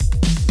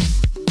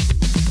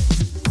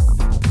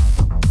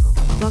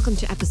welcome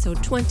to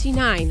episode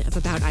 29 of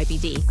About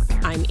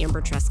IBD. I'm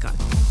Amber Tresca.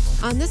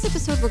 On this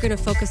episode, we're going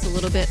to focus a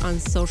little bit on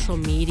social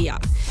media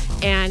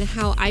and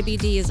how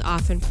IBD is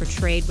often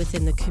portrayed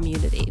within the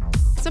community.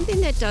 Something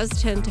that does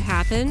tend to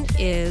happen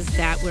is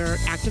that we're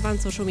active on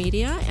social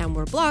media and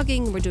we're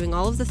blogging, we're doing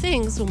all of the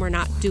things when we're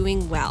not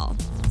doing well.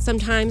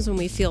 Sometimes when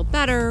we feel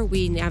better,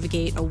 we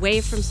navigate away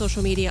from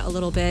social media a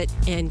little bit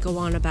and go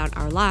on about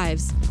our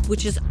lives,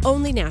 which is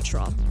only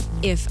natural.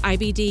 If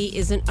IBD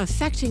isn't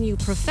affecting you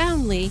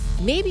profoundly,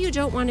 maybe you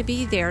don't want to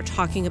be there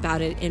talking about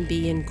it and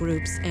be in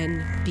groups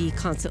and be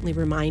constantly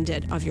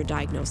reminded of your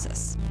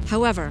diagnosis.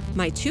 However,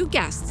 my two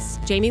guests,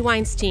 Jamie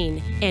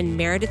Weinstein and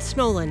Meredith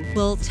Snolan,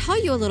 will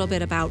tell you a little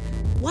bit about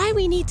why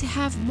we need to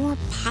have more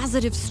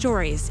positive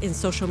stories in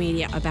social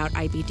media about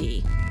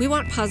IBD. We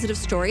want positive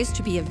stories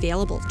to be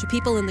available to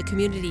people in the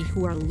community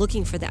who are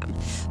looking for them.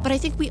 But I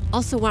think we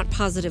also want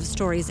positive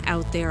stories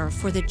out there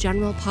for the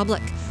general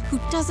public who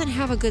doesn't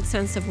have a good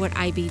sense of what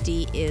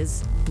IBD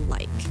is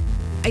like.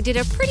 I did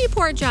a pretty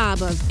poor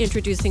job of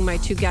introducing my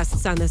two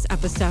guests on this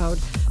episode,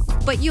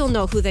 but you'll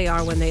know who they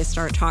are when they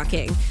start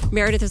talking.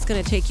 Meredith is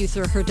going to take you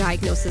through her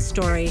diagnosis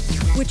story,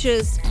 which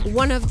is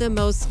one of the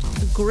most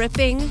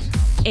gripping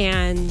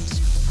and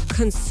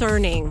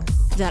concerning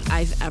that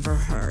I've ever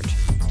heard.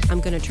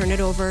 I'm going to turn it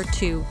over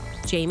to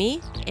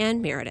Jamie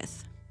and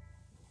Meredith.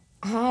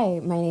 Hi,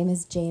 my name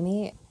is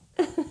Jamie.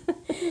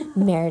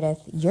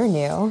 Meredith, you're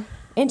new.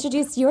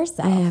 Introduce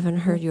yourself. I haven't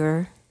heard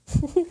your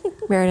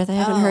Meredith. I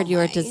haven't heard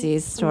your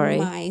disease story.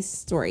 My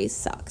story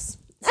sucks.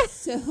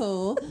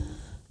 So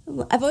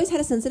I've always had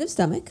a sensitive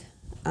stomach.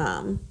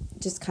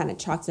 Just kind of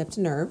chalked it up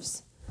to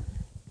nerves.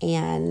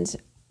 And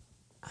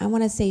I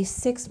want to say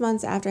 6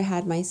 months after I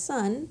had my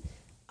son,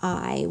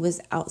 I was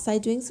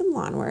outside doing some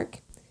lawn work,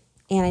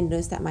 and I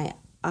noticed that my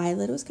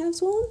eyelid was kind of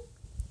swollen.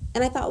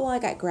 And I thought, well, I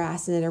got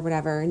grass in it or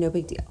whatever, no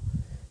big deal.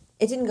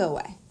 It didn't go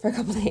away for a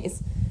couple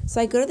days. So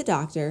I go to the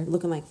doctor,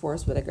 looking like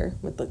Forrest Whitaker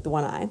with like the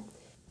one eye.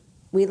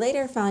 We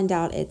later found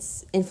out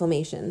it's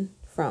inflammation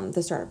from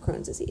the start of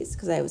Crohn's disease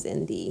because I was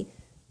in the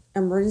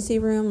emergency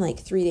room like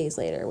 3 days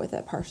later with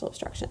a partial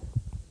obstruction.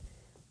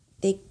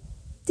 They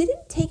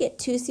didn't take it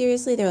too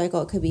seriously. They're like,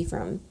 oh, it could be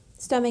from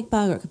stomach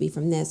bug or it could be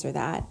from this or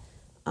that.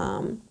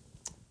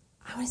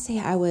 I want to say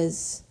I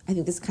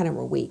think this is kind of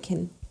where weight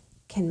can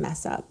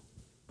mess up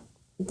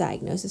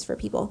diagnosis for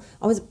people.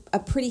 I was a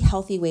pretty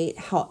healthy weight,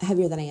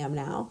 heavier than I am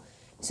now.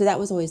 So that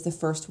was always the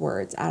first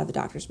words out of the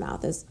doctor's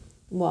mouth is,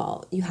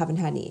 well, you haven't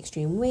had any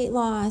extreme weight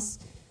loss.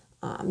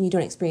 You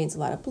don't experience a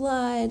lot of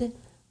blood.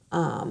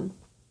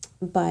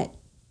 But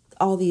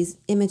all these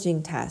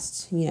imaging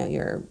tests,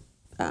 your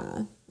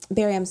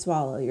barium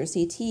swallow, your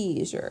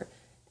CTs, your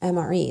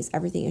MREs,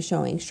 everything is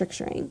showing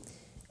stricturing.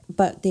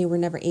 But they were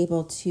never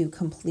able to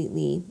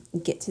completely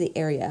get to the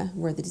area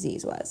where the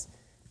disease was.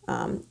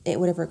 It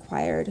would have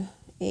required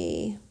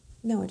I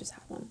just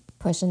had one.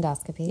 Push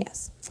endoscopy.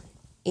 Yes.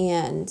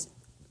 And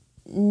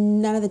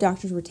none of the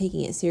doctors were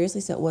taking it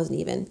seriously, so it wasn't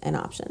even an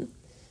option.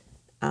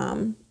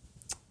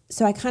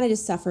 So I kind of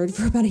just suffered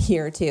for about a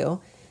year or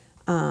two.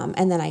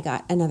 And then I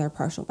got another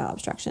partial bowel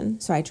obstruction.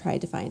 So I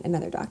tried to find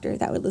another doctor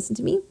that would listen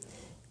to me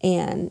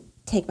and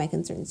take my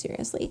concerns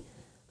seriously.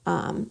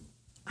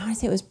 I want to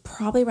say it was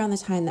probably around the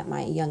time that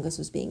my youngest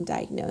was being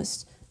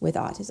diagnosed with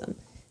autism.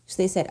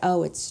 So they said,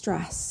 oh, it's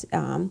stress.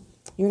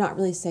 You're not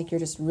really sick. You're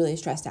just really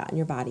stressed out and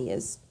your body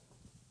is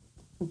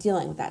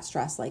dealing with that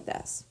stress like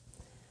this.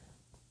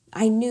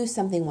 I knew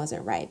something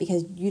wasn't right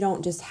because you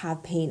don't just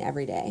have pain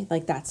every day.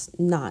 Like that's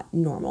not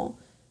normal.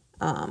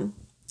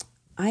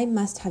 I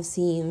must have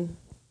seen,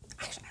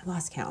 actually I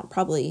lost count,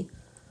 probably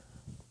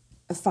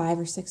 5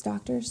 or 6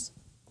 doctors.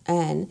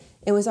 And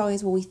it was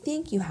always, well, we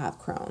think you have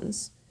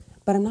Crohn's,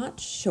 but I'm not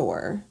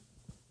sure.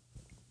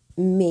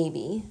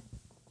 Maybe.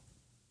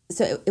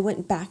 So it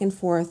went back and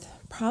forth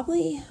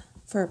probably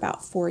for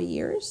about 4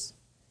 years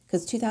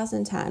because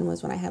 2010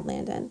 was when I had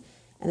Landon.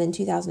 And then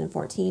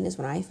 2014 is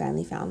when I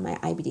finally found my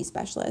IBD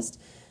specialist.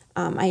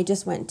 I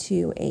just went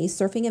to a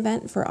surfing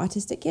event for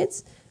autistic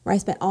kids where I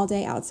spent all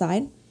day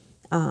outside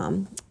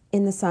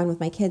in the sun with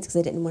my kids because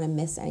I didn't want to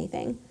miss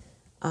anything.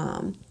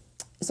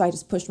 So I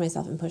just pushed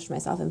myself and pushed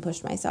myself and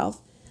pushed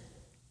myself.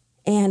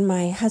 And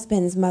my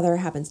husband's mother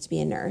happens to be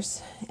a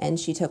nurse, and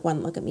she took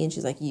one look at me and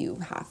she's like, you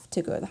have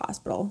to go to the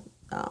hospital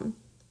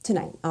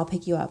tonight. I'll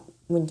pick you up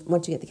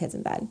once you get the kids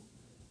in bed.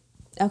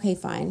 Okay,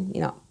 fine.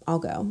 I'll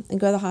go. And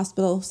go to the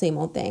hospital, same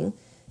old thing.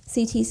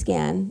 CT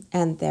scan,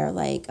 and they're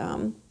like,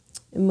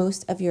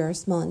 most of your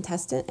small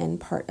intestine and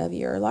part of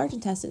your large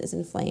intestine is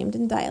inflamed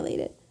and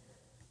dilated.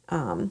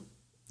 I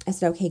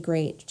said, okay,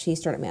 great. She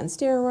started me on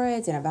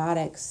steroids,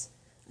 antibiotics,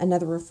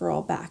 another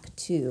referral back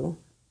to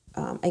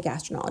a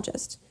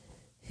gastroenterologist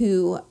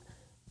who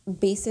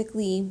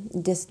basically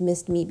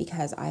dismissed me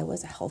because I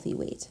was a healthy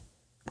weight.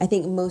 I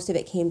think most of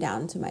it came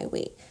down to my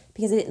weight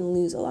because I didn't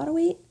lose a lot of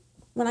weight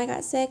when I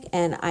got sick,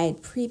 and I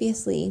had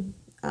previously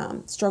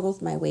struggled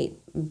with my weight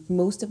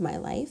most of my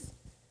life.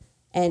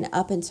 And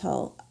up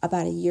until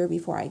about a year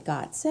before I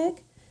got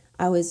sick,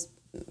 I was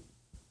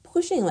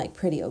pushing like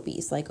pretty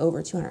obese, like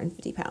over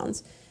 250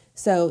 pounds.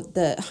 So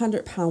the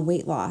 100-pound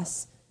weight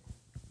loss,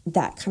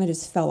 that kind of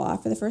just fell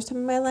off for the first time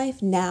in my life.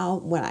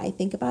 Now, when I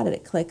think about it,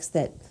 it clicks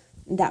that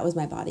that was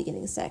my body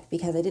getting sick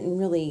because I didn't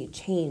really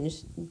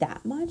change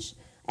that much.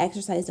 I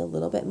exercised a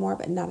little bit more,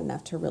 but not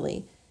enough to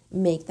really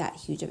make that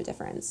huge of a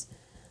difference.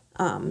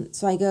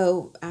 So I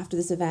go after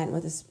this event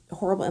with this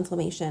horrible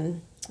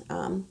inflammation,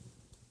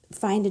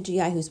 find a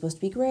GI who's supposed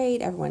to be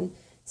great. Everyone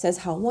says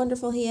how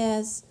wonderful he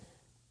is.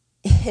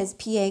 His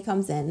PA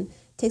comes in,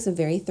 takes a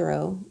very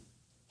thorough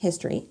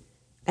history,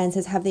 and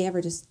says, have they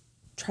ever just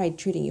tried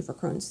treating you for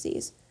Crohn's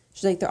disease?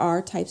 She's like, there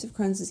are types of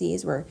Crohn's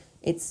disease where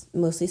it's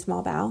mostly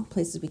small bowel,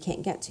 places we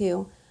can't get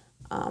to.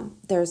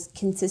 There's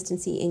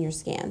consistency in your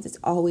scans. It's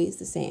always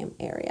the same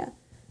area.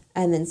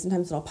 And then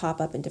sometimes it'll pop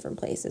up in different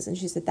places. And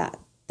she said that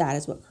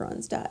is what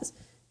Crohn's does.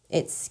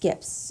 It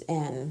skips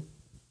and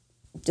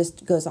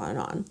just goes on and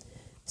on.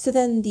 So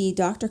then the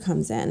doctor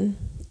comes in,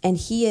 and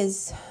he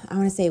is, I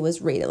want to say,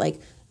 was rated like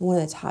one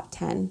of the top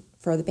 10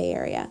 for the Bay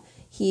Area.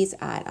 He's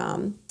at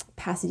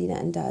Pasadena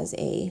and does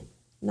a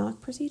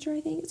knock procedure, I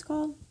think it's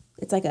called.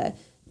 It's like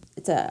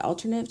it's an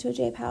alternative to a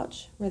J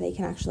pouch where they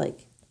can actually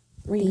like,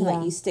 where you can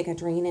like you stick a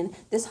drain in.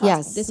 This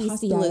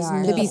hospital is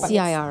known. The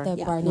BCIR.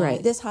 Yeah.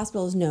 Right. This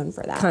hospital is known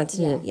for that.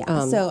 Continent.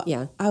 Yeah. So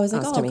I was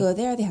like, ostomy. I'll go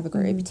there. They have a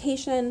great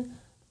reputation.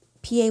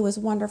 PA was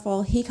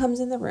wonderful. He comes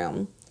in the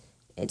room.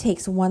 It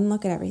takes one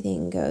look at everything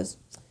and goes,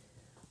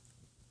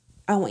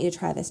 I want you to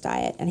try this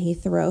diet. And he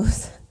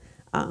throws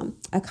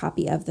a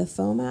copy of the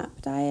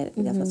FOMAP diet. I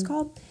think that's what it's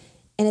called.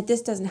 And if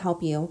this doesn't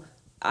help you,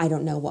 I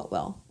don't know what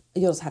will.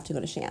 You'll just have to go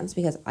to Shands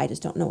because I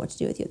just don't know what to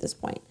do with you at this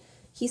point.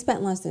 He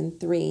spent less than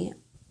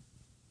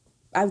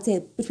I would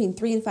say between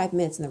 3 and 5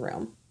 minutes in the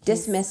room.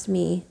 Dismissed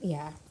me.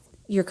 Yeah.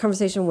 Your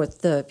conversation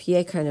with the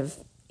PA kind of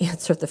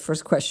answered the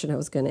first question I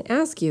was going to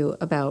ask you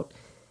about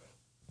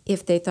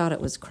if they thought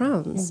it was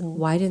Crohn's.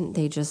 Why didn't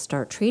they just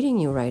start treating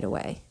you right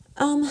away?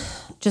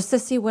 Just to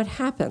see what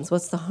happens.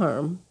 What's the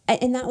harm?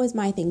 And that was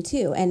my thing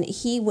too. And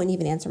he wouldn't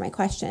even answer my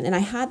question. And I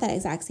had that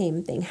exact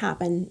same thing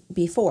happen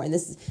before. And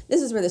this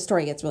is where the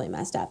story gets really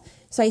messed up.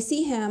 So I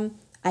see him.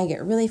 I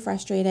get really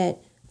frustrated.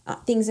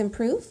 Things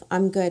improve.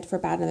 I'm good for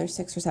about another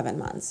 6 or 7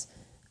 months.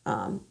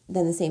 Then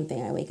the same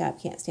thing. I wake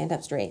up, can't stand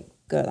up straight,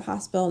 go to the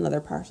hospital,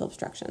 another partial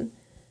obstruction.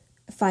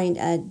 Find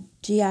a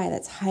GI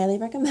that's highly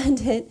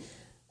recommended.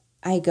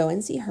 I go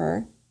and see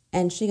her,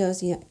 and she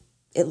goes,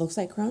 it looks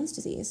like Crohn's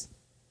disease.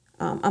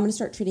 I'm going to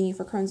start treating you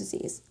for Crohn's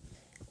disease.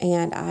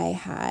 And I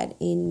had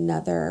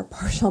another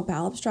partial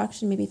bowel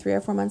obstruction maybe 3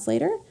 or 4 months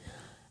later.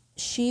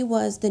 She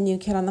was the new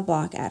kid on the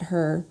block at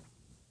her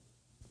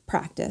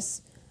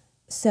practice.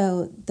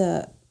 So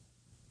the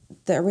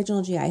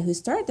original GI who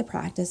started the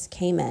practice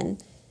came in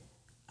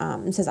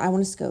and says, I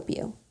want to scope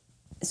you.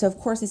 So, of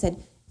course, I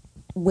said,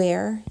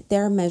 where?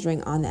 They're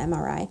measuring on the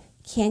MRI.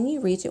 Can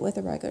you reach it with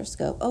a regular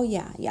scope? Oh,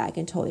 yeah, I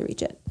can totally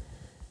reach it.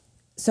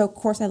 So, of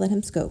course, I let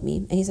him scope me.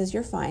 And he says,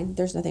 you're fine.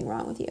 There's nothing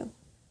wrong with you.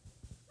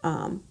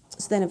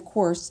 So then, of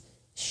course,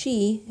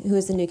 she, who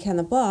is the new kid on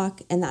the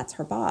block, and that's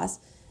her boss,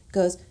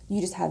 goes, you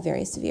just have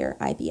very severe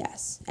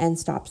IBS, and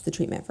stops the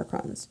treatment for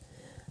Crohn's.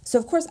 So,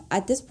 of course,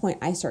 at this point,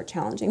 I start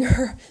challenging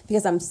her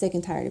because I'm sick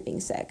and tired of being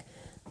sick.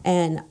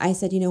 And I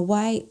said,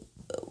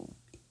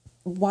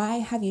 why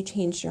have you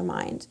changed your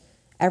mind?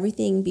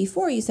 Everything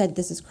before you said,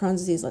 this is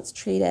Crohn's disease, let's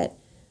treat it.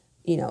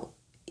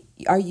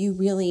 Are you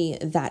really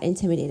that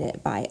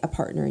intimidated by a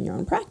partner in your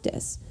own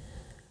practice?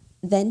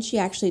 Then she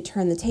actually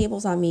turned the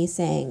tables on me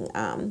saying,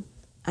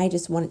 I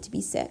just wanted to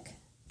be sick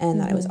and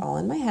that it was all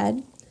in my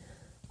head,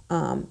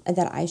 and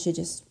that I should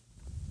just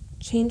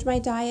change my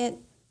diet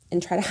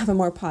and try to have a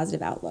more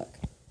positive outlook.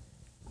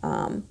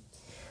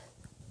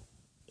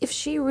 If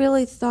she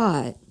really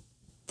thought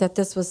that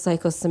this was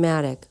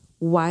psychosomatic,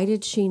 why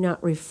did she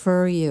not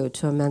refer you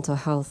to a mental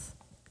health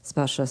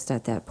specialist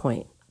at that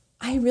point?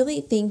 I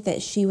really think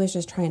that she was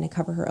just trying to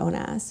cover her own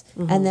ass.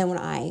 And then when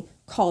I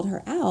called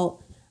her out,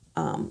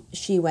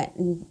 she went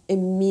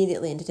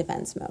immediately into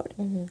defense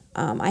mode.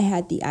 I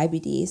had the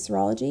IBD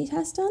serology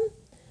test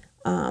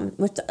done,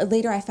 which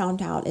later I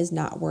found out is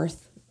not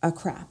worth a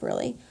crap,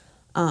 really.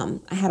 I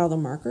had all the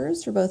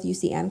markers for both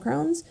UC and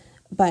Crohn's,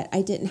 but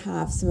I didn't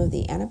have some of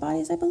the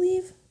antibodies, I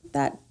believe,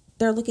 that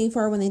they're looking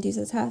for when they do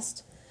the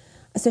test.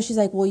 So she's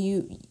like,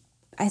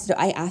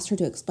 I asked her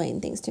to explain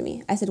things to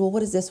me. I said, well,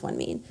 what does this one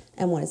mean?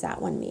 And what does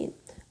that one mean?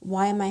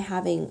 Why am I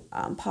having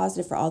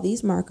positive for all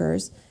these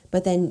markers,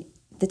 but then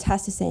the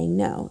test is saying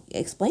no?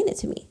 Explain it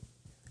to me.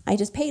 I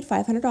just paid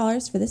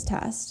 $500 for this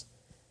test,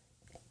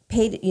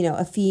 paid,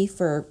 a fee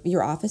for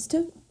your office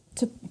to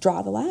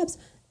draw the labs.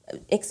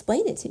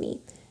 Explain it to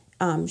me.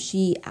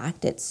 She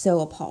acted so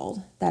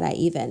appalled that I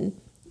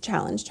even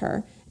challenged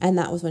her. And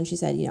that was when she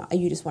said,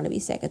 you just want to be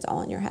sick. It's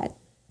all in your head.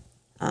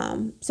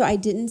 So I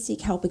didn't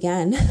seek help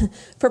again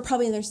for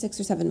probably another 6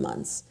 or 7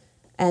 months.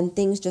 And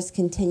things just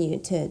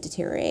continued to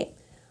deteriorate.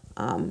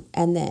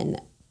 And then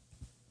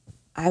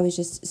I was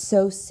just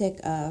so sick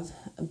of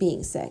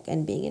being sick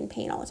and being in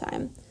pain all the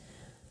time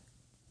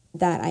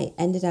that I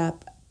ended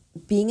up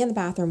being in the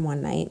bathroom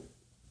one night,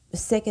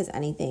 sick as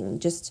anything,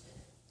 just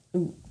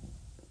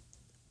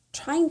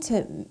trying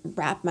to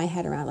wrap my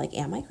head around, like,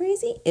 am I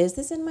crazy? Is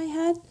this in my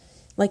head?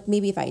 Like,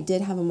 maybe if I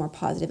did have a more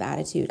positive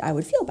attitude, I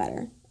would feel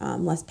better,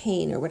 less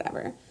pain or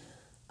whatever.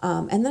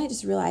 And then I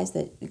just realized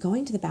that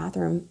going to the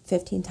bathroom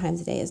 15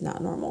 times a day is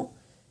not normal.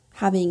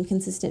 Having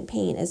consistent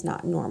pain is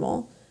not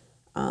normal.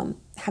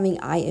 Having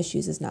eye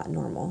issues is not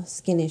normal.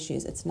 Skin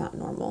issues, it's not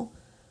normal.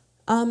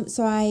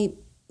 So I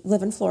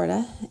live in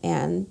Florida,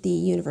 and the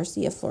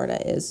University of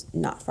Florida is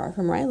not far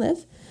from where I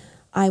live.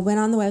 I went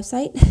on the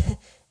website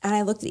and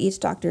I looked at each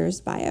doctor's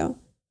bio,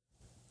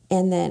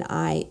 and then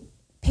I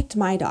picked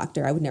my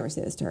doctor. I would never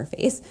say this to her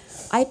face.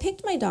 I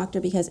picked my doctor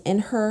because in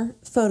her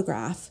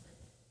photograph,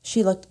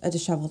 she looked a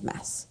disheveled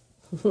mess.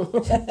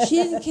 She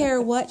didn't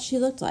care what she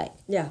looked like.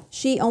 Yeah.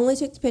 She only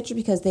took the picture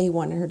because they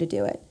wanted her to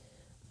do it.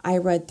 I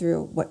read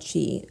through what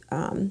she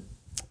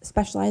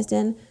specialized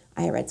in.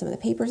 I read some of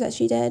the papers that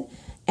she did.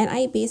 And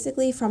I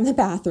basically, from the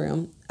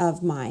bathroom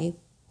of my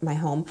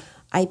home,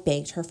 I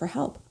begged her for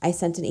help. I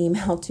sent an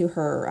email to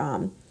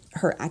her,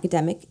 her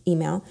academic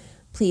email.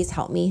 Please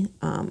help me.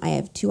 I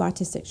have 2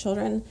 autistic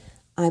children.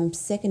 I'm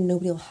sick and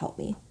nobody will help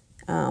me.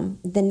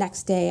 The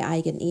next day,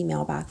 I get an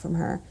email back from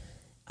her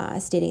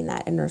stating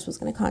that a nurse was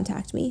going to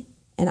contact me.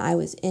 And I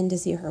was in to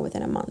see her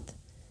within a month.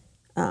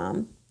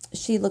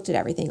 She looked at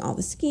everything, all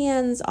the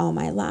scans, all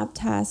my lab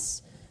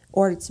tests,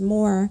 ordered some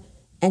more.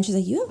 And she's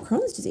like, you have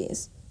Crohn's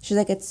disease. She's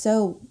like, it's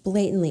so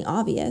blatantly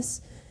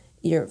obvious.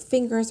 Your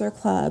fingers are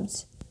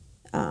clubbed.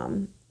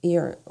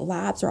 Your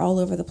labs are all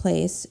over the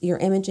place. Your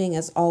imaging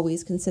is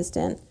always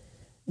consistent.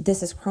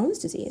 This is Crohn's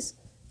disease.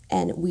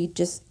 And we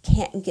just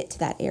can't get to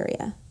that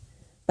area.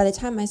 By the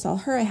time I saw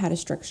her, I had a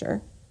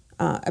stricture,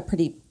 a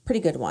pretty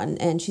good one.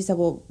 And she said,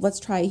 well, let's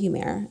try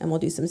Humira, and we'll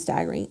do some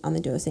staggering on the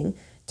dosing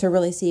to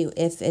really see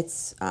if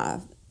it's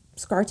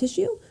scar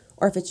tissue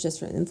or if it's just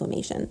for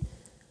inflammation.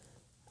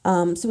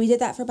 So we did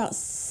that for about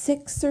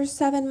 6 or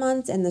 7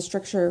 months, and the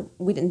stricture,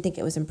 we didn't think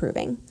it was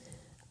improving.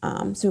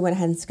 So we went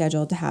ahead and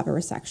scheduled to have a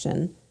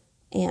resection,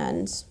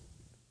 and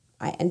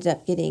I ended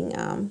up getting,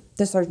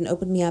 the surgeon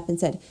opened me up and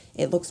said,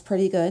 it looks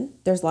pretty good.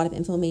 There's a lot of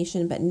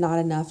inflammation, but not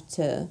enough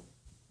to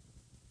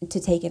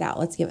take it out.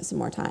 Let's give it some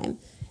more time.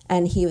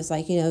 And he was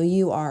like,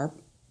 you are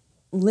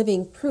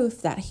living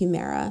proof that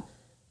Humira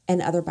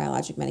and other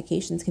biologic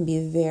medications can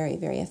be very,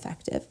 very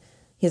effective.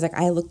 He's like,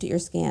 I looked at your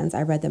scans.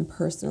 I read them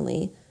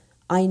personally.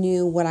 I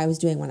knew what I was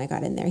doing when I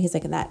got in there. He's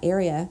like, in that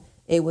area,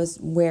 it was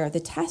where the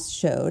test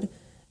showed,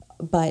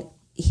 but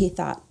he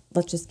thought,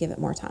 let's just give it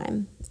more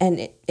time. And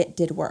it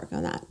did work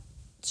on that.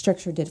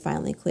 Stricture did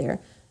finally clear.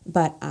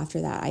 But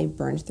after that, I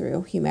burned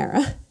through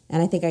Humira.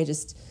 And I think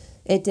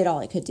it did all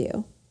it could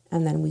do.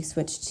 And then we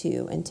switched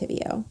to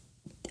Entyvio.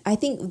 I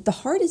think the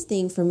hardest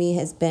thing for me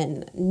has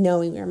been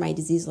knowing where my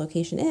disease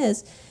location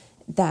is,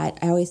 that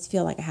I always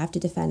feel like I have to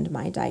defend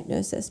my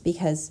diagnosis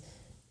because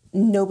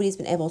nobody's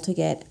been able to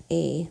get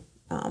a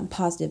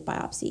positive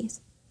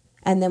biopsies.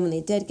 And then when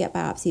they did get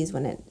biopsies,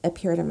 when it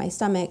appeared in my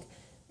stomach,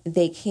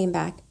 they came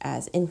back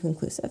as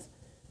inconclusive.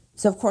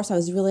 So of course I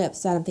was really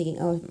upset. I'm thinking,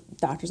 oh,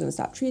 doctor's going to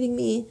stop treating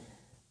me.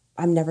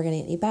 I'm never going to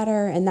get any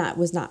better. And that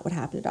was not what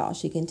happened at all.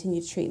 She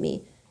continued to treat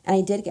me, and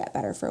I did get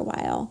better for a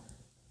while.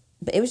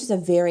 But it was just a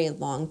very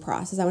long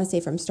process. I want to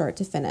say from start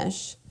to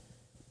finish,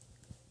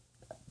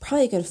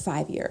 probably a good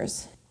 5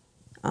 years.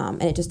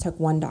 And it just took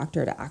one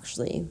doctor to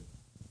actually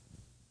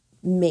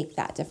make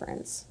that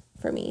difference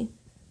for me.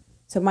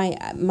 So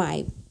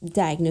my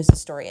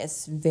diagnosis story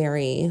is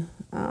very,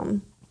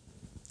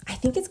 I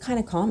think it's kind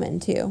of common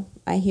too.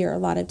 I hear a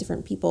lot of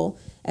different people,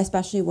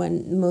 especially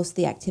when most of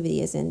the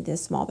activity is in the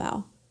small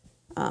bowel,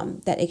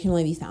 that it can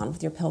only be found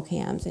with your pill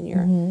cams and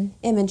your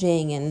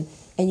imaging, and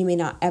you may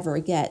not ever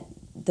get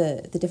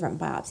the different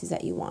biopsies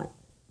that you want.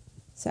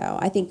 So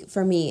I think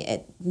for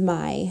me,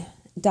 my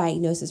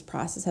diagnosis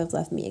process has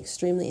left me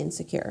extremely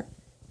insecure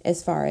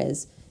as far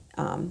as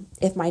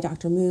if my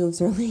doctor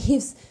moves or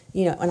leaves,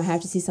 and I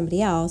have to see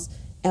somebody else,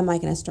 am I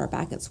going to start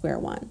back at square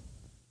one?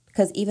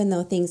 Because even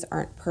though things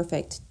aren't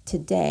perfect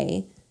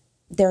today,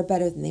 they're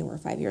better than they were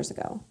 5 years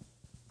ago.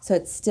 So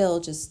it's still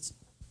just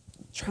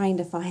trying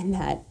to find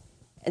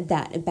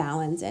that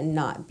balance and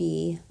not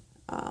be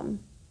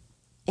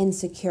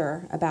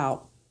insecure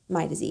about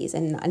my disease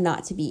and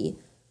not to be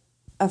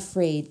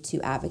afraid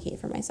to advocate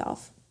for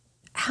myself.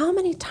 How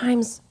many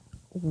times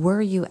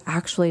were you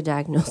actually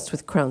diagnosed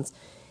with Crohn's?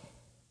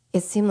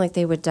 It seemed like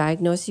they would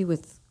diagnose you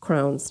with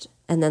Crohn's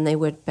and then they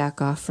would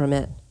back off from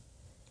it.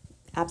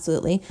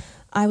 Absolutely.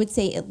 I would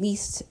say at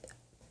least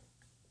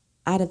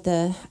out of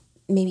the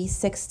maybe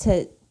 6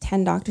 to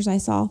 10 doctors I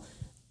saw,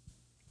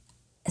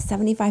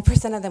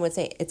 75% of them would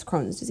say it's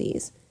Crohn's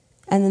disease.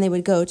 And then they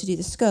would go to do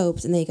the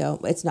scopes and they go,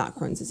 it's not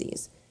Crohn's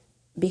disease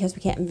because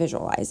we can't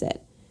visualize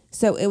it.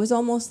 So it was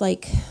almost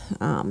like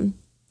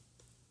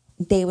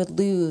they would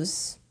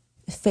lose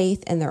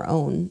faith in their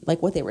own,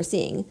 like what they were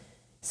seeing.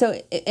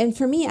 So, and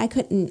for me, I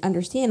couldn't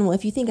understand, well,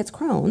 if you think it's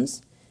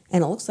Crohn's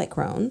and it looks like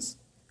Crohn's,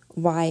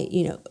 why,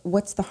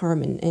 what's the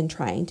harm in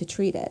trying to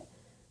treat it?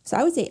 So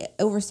I would say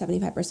over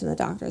 75% of the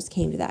doctors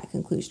came to that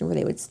conclusion where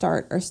they would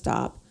start or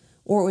stop,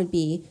 or it would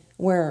be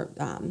where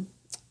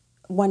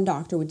one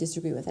doctor would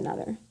disagree with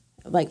another.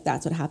 Like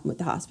that's what happened with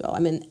the hospital.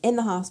 I'm in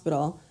the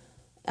hospital,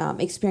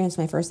 experienced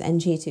my first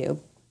NG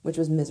tube, which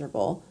was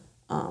miserable,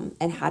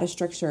 and had a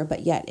stricture,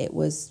 but yet it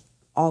was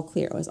all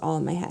clear. It was all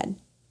in my head.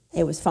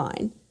 It was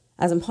fine.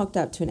 As I'm hooked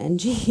up to an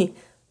NG,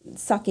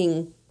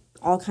 sucking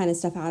all kind of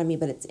stuff out of me,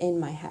 but it's in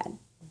my head.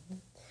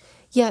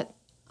 Yet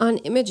on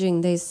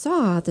imaging, they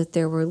saw that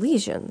there were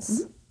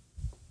lesions. Mm-hmm.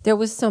 There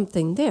was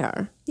something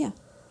there. Yeah.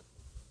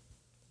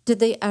 Did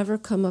they ever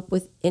come up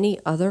with any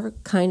other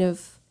kind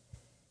of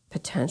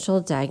potential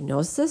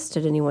diagnosis?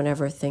 Did anyone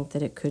ever think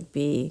that it could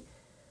be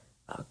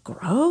a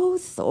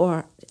growth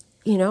or,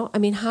 I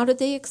mean, how did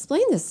they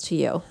explain this to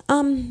you?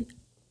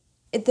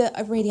 The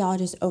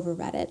radiologist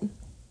overread it.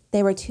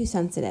 They were too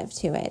sensitive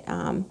to it.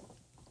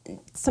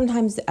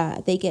 Sometimes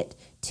they get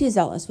too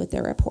zealous with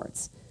their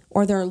reports,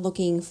 or they're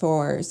looking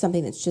for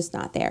something that's just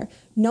not there.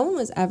 No one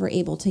was ever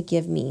able to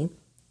give me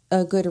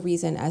a good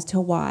reason as to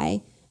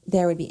why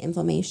there would be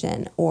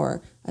inflammation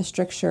or a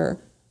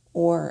stricture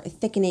or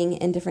thickening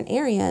in different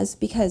areas,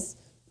 because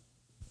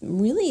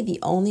really the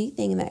only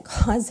thing that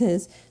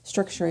causes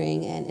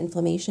stricturing and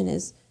inflammation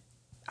is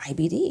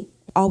IBD.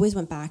 Always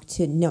went back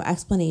to no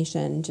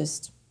explanation,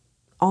 just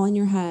all in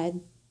your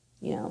head,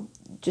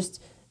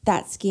 just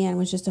that scan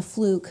was just a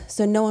fluke.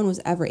 So no one was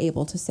ever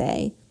able to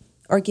say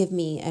or give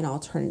me an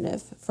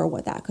alternative for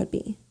what that could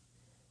be.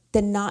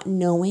 The not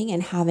knowing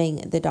and having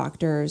the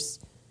doctors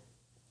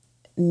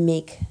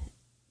make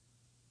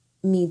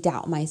me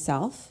doubt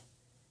myself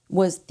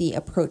was the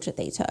approach that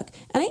they took.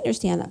 And I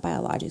understand that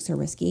biologics are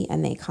risky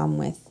and they come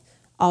with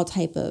all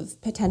type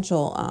of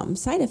potential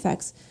side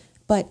effects,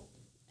 but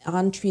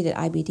untreated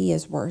IBD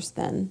is worse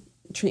than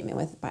treatment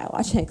with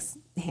biologics,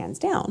 hands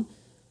down.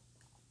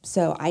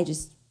 So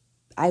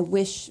I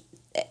wish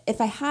if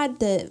I had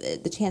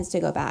the chance to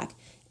go back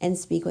and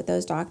speak with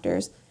those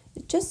doctors,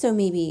 just so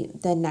maybe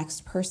the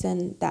next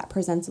person that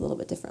presents a little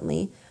bit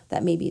differently,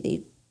 that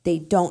maybe they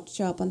don't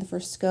show up on the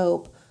first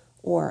scope,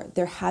 or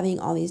they're having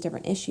all these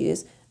different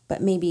issues,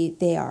 but maybe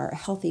they are a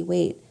healthy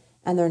weight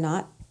and they're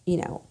not,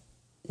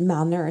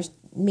 malnourished.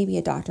 Maybe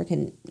a doctor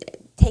can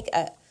take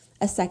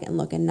a second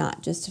look and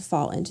not just to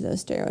fall into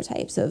those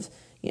stereotypes of,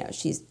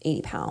 she's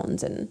 80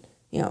 pounds. And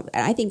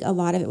I think a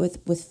lot of it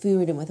with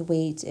food and with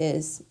weight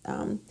is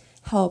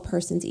how a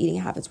person's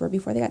eating habits were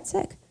before they got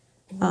sick.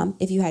 Mm-hmm.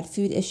 If you had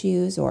food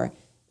issues, or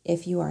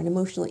if you are an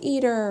emotional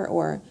eater,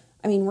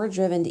 we're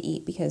driven to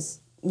eat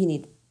because you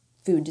need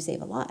food to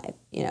save alive,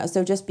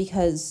 so just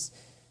because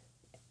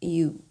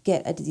you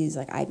get a disease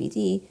like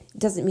IBD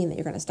doesn't mean that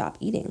you're going to stop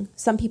eating.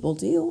 Some people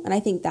do, and I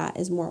think that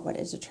is more what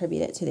is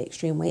attributed to the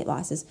extreme weight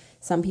losses.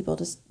 Some people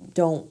just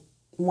don't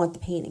want the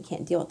pain and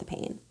can't deal with the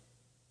pain.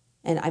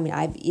 And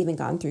I've even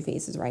gone through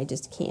phases where I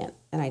just can't,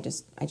 and I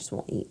just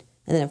won't eat.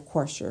 And then of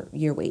course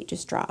your weight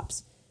just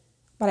drops.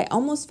 But I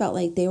almost felt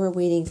like they were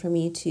waiting for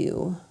me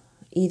to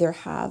either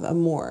have a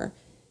more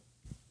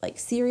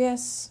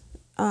serious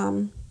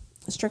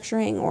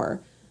stricturing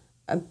or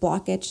a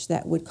blockage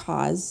that would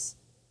cause,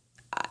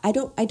 I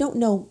don't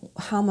know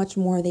how much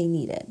more they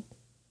needed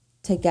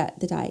to get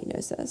the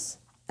diagnosis.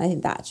 I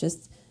think that's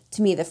just,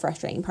 to me, the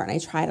frustrating part. And I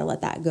try to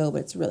let that go,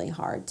 but it's really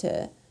hard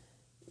to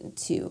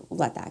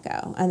let that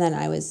go. And then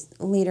I was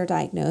later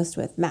diagnosed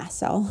with mast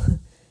cell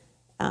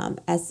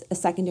as a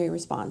secondary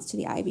response to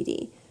the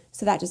IBD.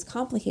 So that just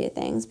complicated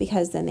things,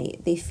 because then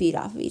they feed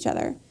off of each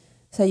other.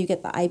 So you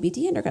get the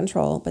IBD under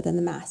control, but then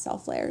the mast cell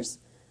flares.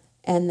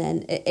 And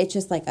then it's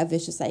just like a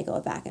vicious cycle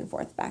of back and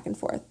forth.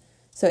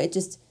 So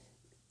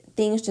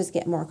things just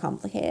get more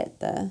complicated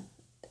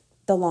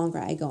the longer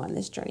I go on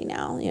this journey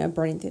now,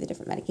 burning through the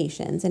different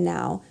medications, and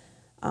now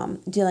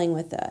dealing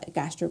with the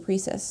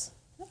gastroparesis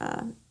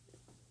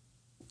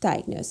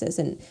diagnosis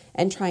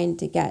and trying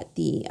to get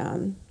the,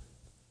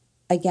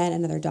 again,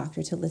 another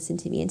doctor to listen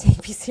to me and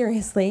take me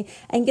seriously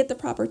and get the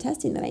proper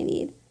testing that I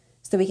need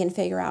so we can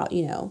figure out,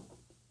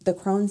 the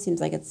Crohn's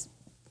seems like it's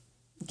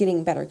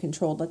getting better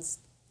controlled. Let's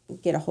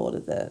get a hold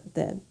of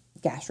the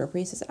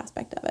gastroparesis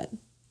aspect of it.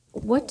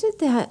 What did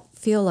that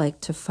feel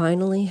like to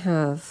finally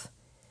have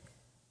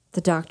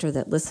the doctor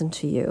that listened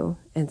to you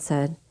and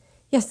said,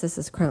 yes, this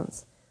is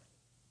Crohn's.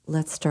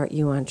 Let's start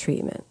you on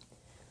treatment?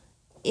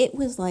 It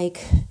was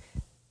like,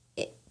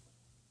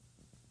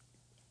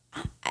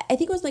 I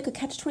think it was like a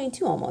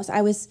catch-22 almost.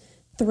 I was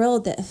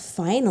thrilled that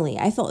finally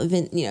I felt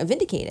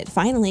vindicated.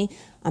 Finally,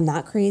 I'm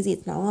not crazy.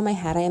 It's not all in my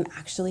head. I am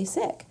actually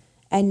sick.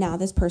 And now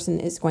this person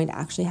is going to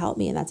actually help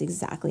me. And that's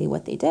exactly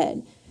what they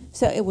did.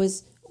 So it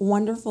was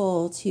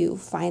wonderful to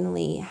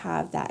finally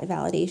have that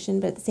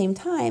validation. But at the same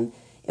time,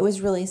 it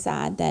was really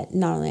sad that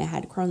not only I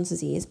had Crohn's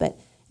disease, but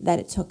that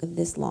it took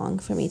this long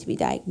for me to be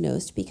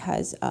diagnosed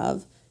because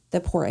of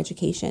the poor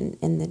education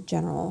in the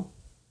general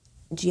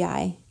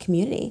GI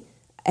community.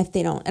 If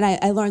they don't, and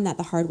I learned that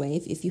the hard way.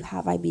 If you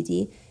have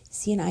IBD,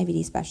 see an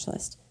IBD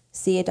specialist.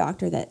 See a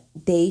doctor that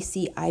they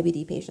see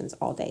IBD patients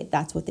all day.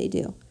 That's what they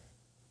do.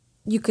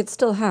 You could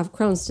still have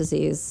Crohn's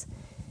disease,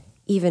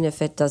 even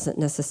if it doesn't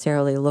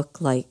necessarily look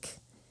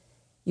like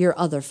your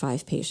other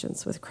 5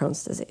 patients with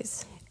Crohn's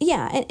disease.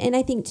 Yeah, and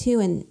I think too,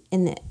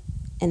 in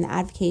and the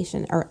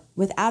advocation, or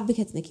with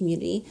advocates in the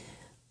community,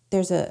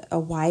 there's a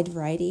wide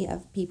variety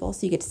of people.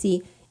 So you get to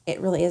see it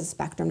really is a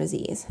spectrum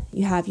disease.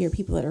 You have your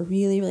people that are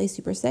really, really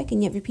super sick,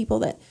 and you have your people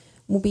that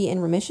will be in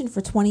remission for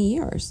 20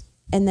 years.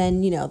 And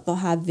then, they'll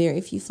have very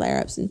few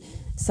flare-ups, and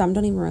some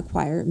don't even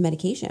require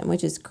medication,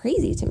 which is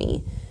crazy to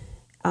me.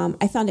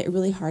 I found it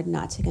really hard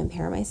not to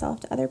compare myself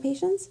to other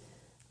patients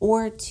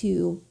or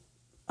to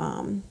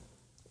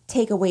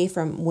take away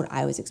from what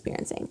I was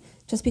experiencing.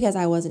 Just because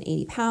I wasn't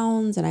 80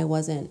 pounds and I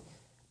wasn't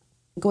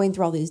going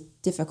through all these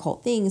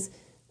difficult things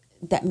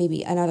that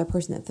maybe another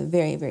person that's a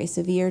very, very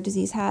severe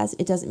disease has,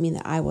 it doesn't mean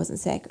that I wasn't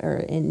sick or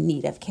in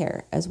need of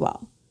care as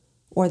well,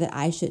 or that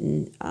I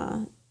shouldn't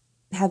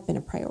have been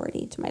a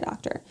priority to my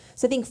doctor.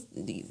 So I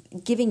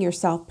think giving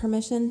yourself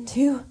permission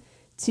to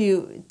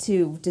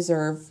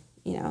deserve,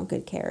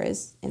 good care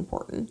is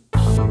important.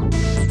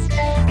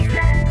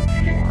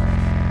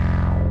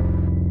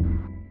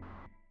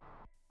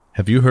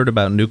 Have you heard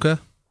about NUCA?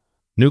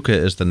 NUCA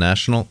is the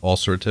National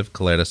Ulcerative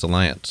Colitis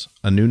Alliance,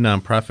 a new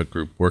nonprofit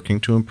group working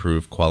to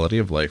improve quality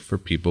of life for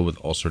people with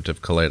ulcerative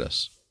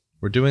colitis.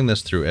 We're doing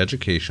this through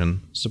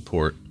education,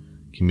 support,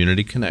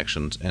 community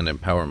connections, and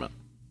empowerment.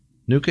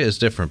 NUCA is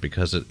different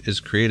because it is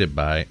created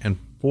by and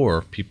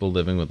for people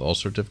living with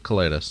ulcerative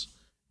colitis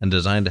and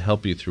designed to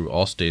help you through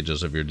all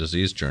stages of your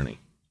disease journey.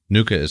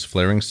 NUCA is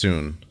flaring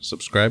soon.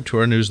 Subscribe to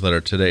our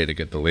newsletter today to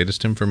get the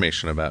latest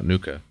information about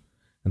NUCA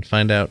and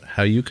find out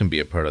how you can be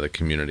a part of the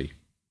community.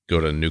 Go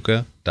to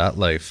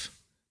nuca.life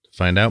to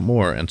find out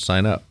more and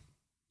sign up.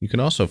 You can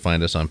also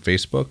find us on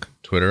Facebook,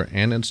 Twitter,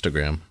 and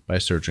Instagram by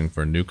searching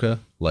for NUCA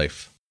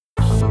Life.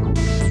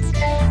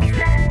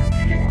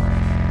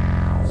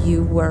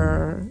 You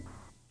were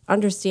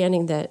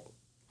understanding that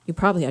you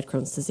probably had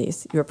Crohn's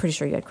disease. You were pretty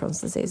sure you had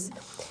Crohn's disease.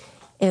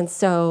 And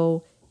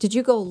so did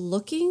you go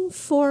looking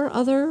for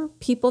other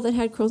people that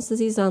had Crohn's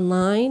disease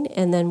online?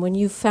 And then when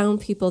you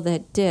found people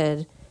that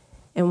did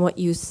and what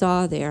you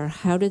saw there,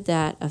 how did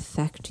that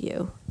affect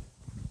you?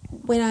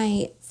 When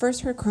I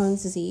first heard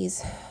Crohn's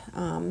disease,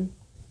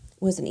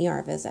 was an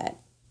ER visit.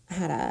 I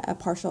had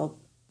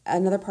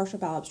another partial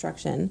bowel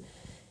obstruction.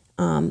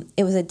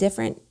 It was a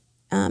different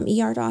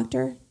ER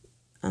doctor.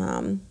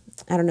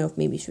 I don't know if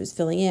maybe she was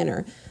filling in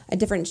or a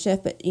different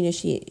shift, but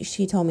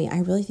she told me, I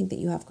really think that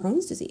you have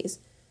Crohn's disease.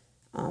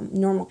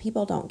 Normal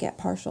people don't get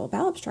partial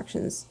bowel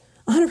obstructions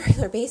on a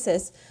regular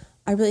basis.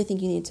 I really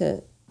think you need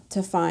to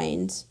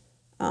find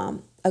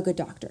a good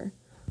doctor.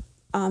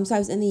 So I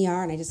was in the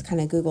ER and I just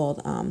kind of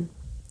Googled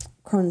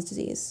Crohn's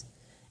disease,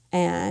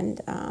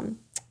 and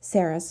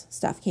Sarah's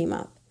stuff came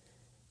up.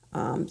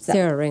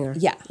 Sarah Ringer.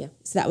 Yeah.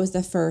 So that was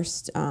the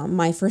first,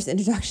 my first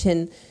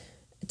introduction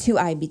to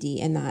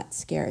IBD, and that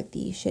scared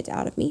the shit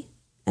out of me.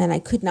 And I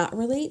could not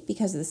relate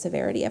because of the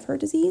severity of her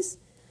disease.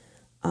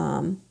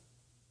 That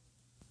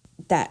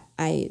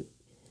I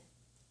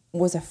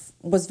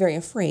was very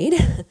afraid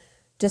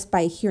just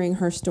by hearing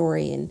her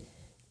story,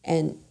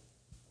 and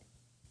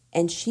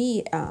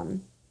she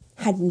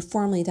had been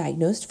formally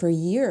diagnosed for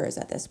years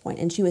at this point,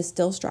 and she was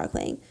still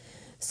struggling.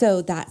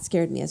 So that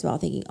scared me as well,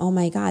 thinking, oh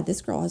my God,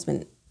 this girl has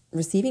been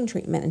receiving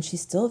treatment and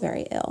she's still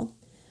very ill.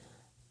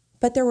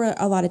 But there were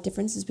a lot of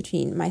differences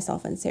between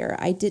myself and Sarah.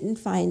 I didn't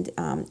find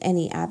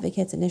any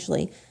advocates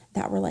initially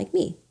that were like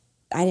me.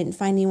 I didn't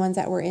find any ones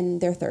that were in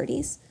their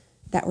 30s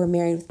that were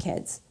married with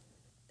kids.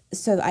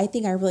 So I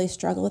think I really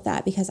struggled with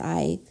that because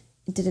I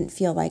didn't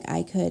feel like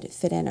I could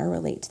fit in or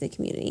relate to the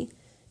community.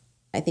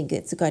 I think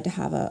it's good to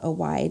have a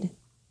wide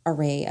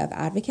array of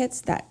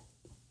advocates that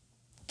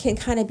can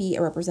kind of be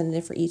a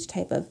representative for each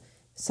type of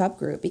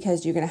subgroup,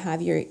 because you're going to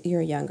have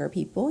your younger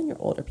people and your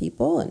older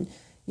people and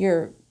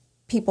your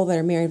people that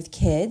are married with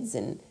kids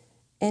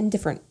and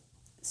different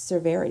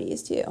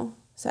severities too.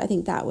 So I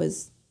think that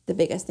was the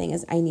biggest thing,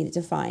 is I needed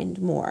to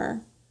find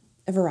more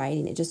variety,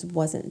 and it just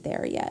wasn't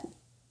there yet.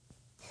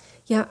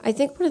 Yeah, I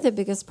think one of the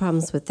biggest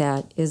problems with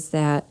that is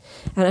that,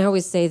 and I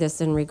always say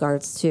this in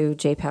regards to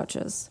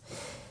J-pouches,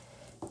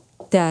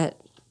 that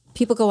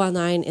people go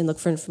online and look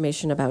for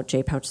information about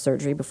J-pouch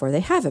surgery before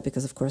they have it,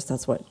 because of course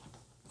that's what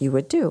you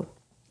would do.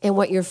 And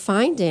what you're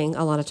finding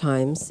a lot of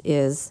times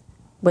is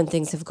when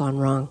things have gone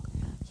wrong.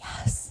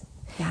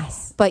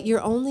 Yes. But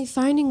you're only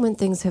finding when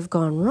things have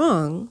gone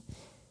wrong,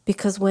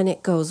 because when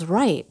it goes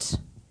right,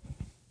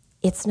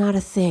 it's not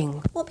a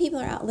thing. Well, people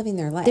are out living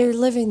their lives. They're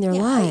living their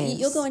lives.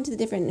 You'll go into the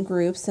different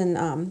groups,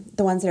 and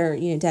the ones that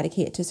are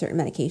dedicated to certain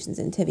medications,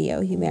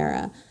 Entyvio,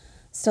 Humira,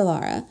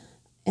 Stelara,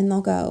 and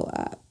they'll go,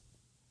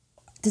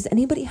 does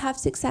anybody have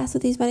success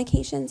with these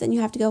medications? And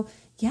you have to go,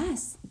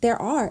 yes, there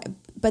are,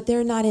 but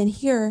they're not in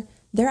here.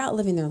 They're out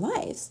living their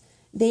lives.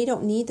 They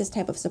don't need this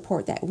type of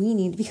support that we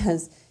need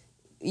because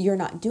you're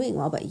not doing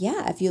well. But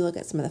yeah, if you look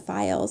at some of the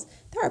files,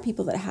 there are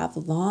people that have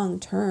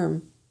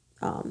long-term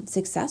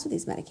success with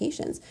these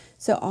medications.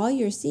 So all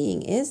you're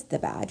seeing is the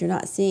bad. You're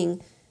not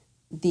seeing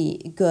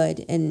the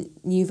good, and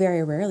you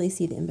very rarely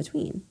see the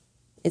in-between.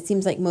 It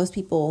seems like most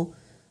people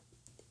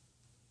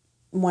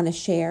want to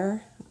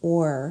share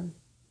or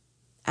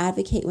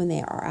advocate when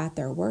they are at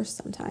their worst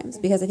sometimes,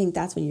 because I think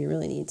that's when you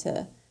really need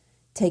to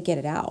get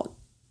it out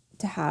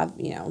to have,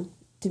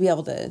 to be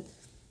able to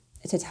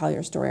tell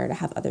your story or to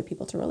have other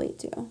people to relate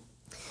to.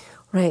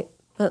 Right.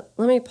 But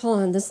let me pull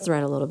on this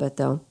thread a little bit,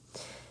 though.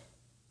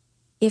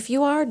 If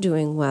you are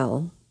doing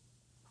well,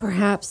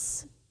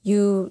 perhaps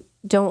you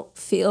don't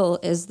feel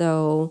as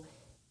though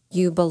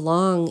you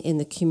belong in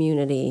the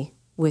community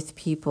with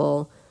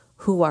people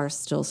who are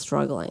still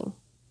struggling.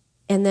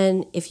 And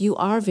then if you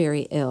are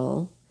very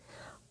ill,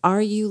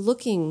 are you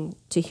looking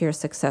to hear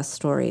success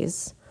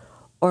stories?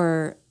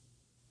 Or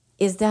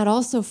is that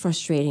also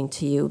frustrating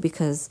to you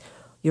because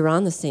you're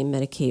on the same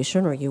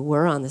medication or you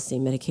were on the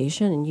same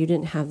medication and you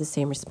didn't have the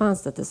same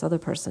response that this other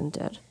person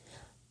did?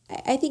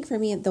 I think for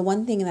me, the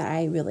one thing that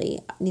I really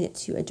needed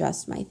to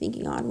adjust my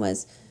thinking on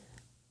was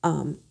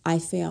I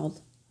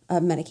failed a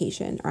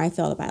medication or I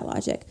failed a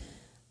biologic.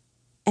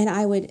 And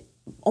I would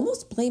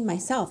almost blame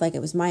myself like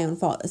it was my own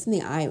fault. It's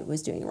something I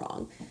was doing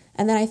wrong.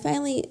 And then I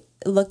finally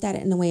looked at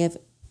it in a way of,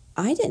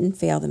 I didn't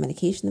fail the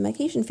medication. The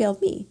medication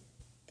failed me.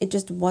 It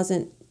just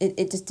wasn't,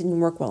 it just didn't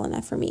work well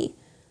enough for me.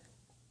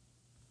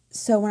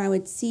 So when I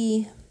would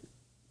see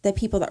the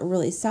people that were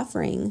really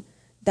suffering,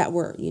 that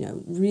were,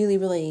 really,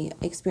 really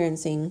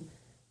experiencing,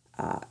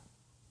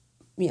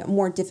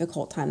 more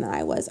difficult time than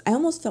I was, I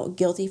almost felt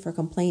guilty for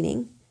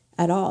complaining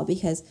at all,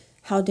 because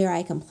how dare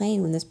I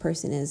complain when this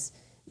person has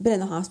been in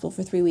the hospital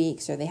for 3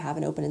 weeks, or they have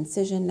an open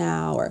incision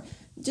now, or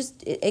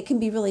just, it can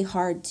be really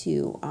hard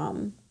to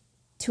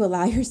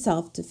allow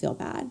yourself to feel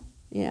bad,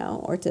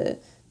 or to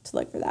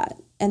look for that.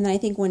 And then I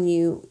think when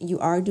you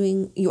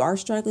are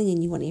struggling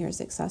and you want to hear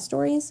success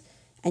stories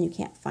and you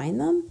can't find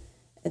them,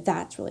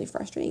 that's really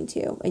frustrating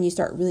too. And you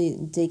start really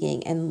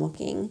digging and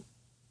looking,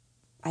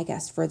 I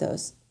guess, for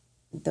those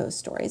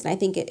stories. And I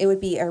think it would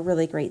be a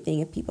really great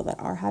thing if people that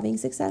are having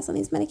success on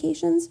these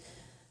medications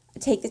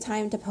take the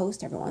time to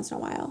post every once in a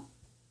while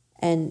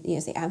and,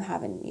 say, I'm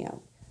having,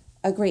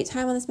 a great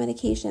time on this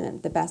medication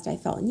and the best I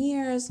felt in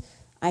years.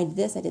 I did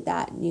this, I did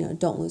that, and,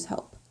 don't lose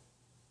hope.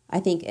 I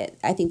think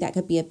that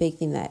could be a big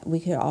thing that we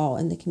could all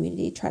in the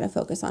community try to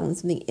focus on when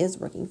something is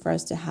working for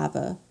us, to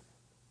have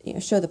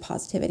show the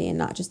positivity and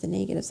not just the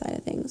negative side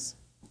of things.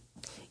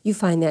 You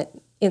find that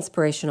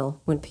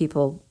inspirational when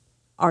people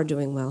are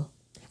doing well?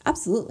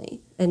 Absolutely.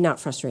 And not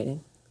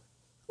frustrating?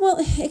 Well,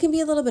 it can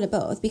be a little bit of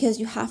both, because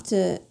you have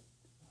to,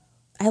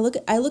 I look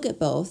at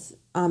both.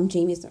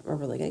 Jamie's a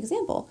really good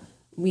example.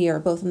 We are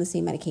both on the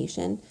same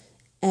medication,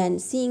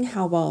 and seeing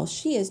how well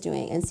she is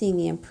doing and seeing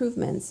the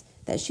improvements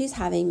that she's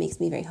having makes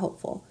me very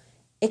hopeful.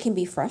 It can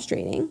be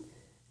frustrating,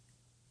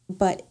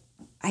 but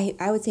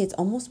I would say it's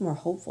almost more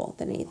hopeful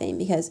than anything,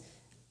 because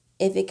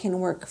if it can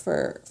work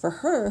for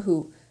her,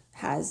 who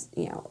has,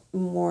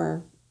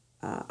 more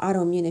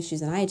autoimmune issues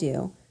than I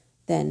do,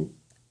 then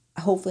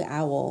hopefully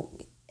I will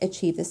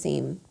achieve the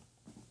same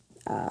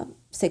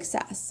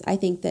success. I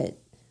think that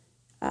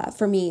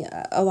for me,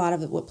 a lot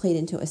of it what played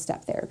into a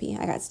step therapy.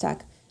 I got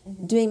stuck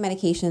doing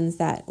medications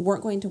that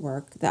weren't going to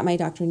work, that my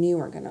doctor knew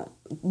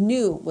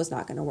was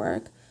not going to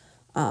work.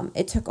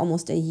 It took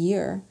almost a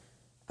year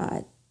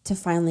to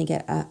finally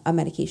get a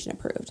medication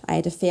approved. I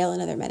had to fail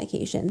another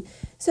medication.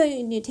 So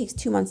it takes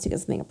 2 months to get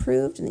something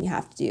approved, and then you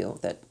have to do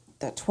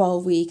the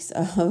 12 weeks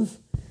of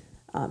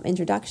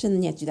introduction,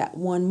 then you have to do that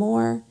one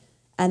more,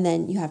 and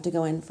then you have to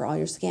go in for all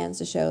your scans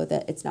to show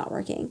that it's not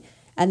working.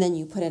 And then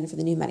you put in for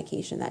the new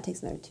medication. That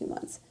takes another 2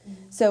 months.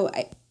 Mm-hmm. So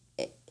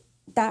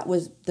that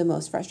was the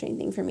most frustrating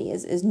thing for me,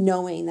 is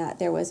knowing that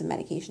there was a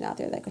medication out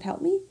there that could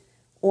help me,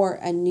 or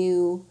a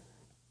new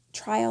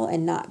trial,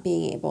 and not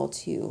being able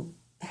to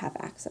have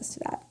access to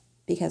that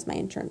because my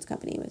insurance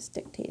company was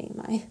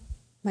dictating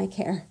my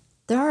care.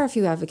 There are a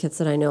few advocates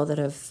that I know that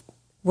have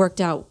worked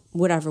out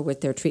whatever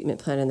with their treatment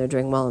plan, and they're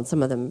doing well, and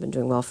some of them have been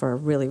doing well for a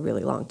really,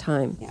 really long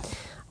time. Yeah.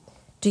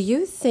 Do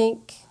you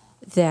think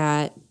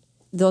that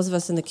those of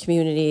us in the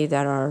community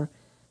that are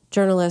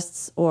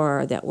journalists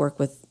or that work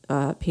with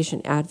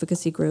patient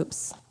advocacy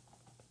groups,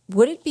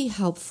 would it be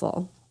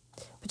helpful,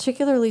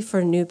 particularly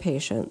for new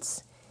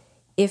patients,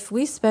 if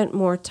we spent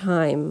more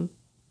time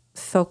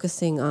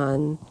focusing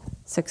on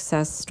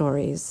success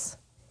stories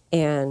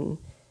and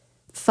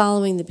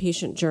following the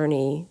patient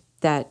journey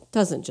that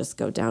doesn't just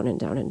go down and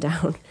down and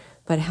down,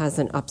 but has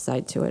an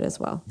upside to it as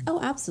well? Oh,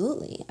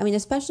 absolutely. I mean,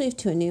 especially if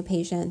to a new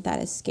patient that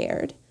is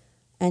scared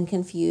and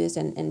confused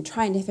and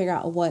trying to figure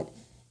out what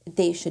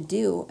they should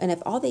do. And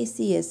if all they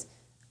see is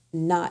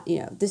not,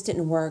 this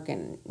didn't work,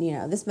 and,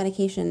 this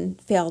medication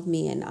failed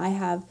me, and I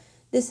have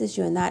this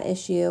issue and that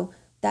issue,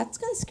 that's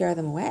going to scare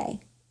them away.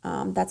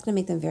 That's going to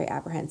make them very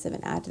apprehensive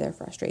and add to their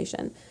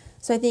frustration.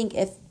 So I think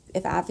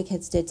if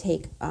advocates did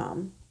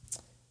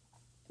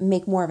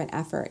make more of an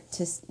effort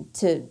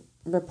to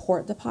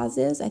report the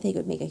positives, I think it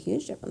would make a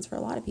huge difference for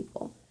a lot of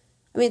people.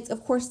 I mean,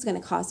 of course it's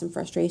going to cause some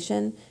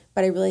frustration,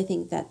 but I really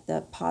think that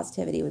the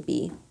positivity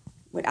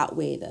would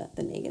outweigh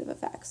the negative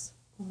effects.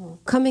 Mm-hmm.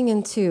 Coming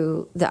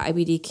into the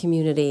IBD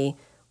community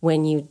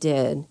when you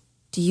did,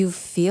 do you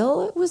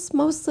feel it was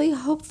mostly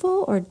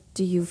hopeful, or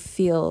do you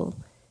feel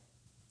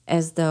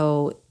as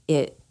though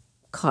it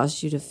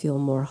caused you to feel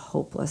more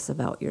hopeless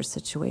about your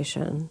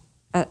situation?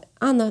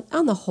 On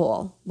the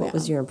whole, what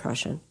was your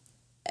impression?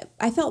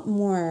 I felt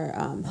more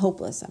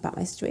hopeless about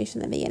my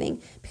situation in the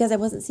beginning because I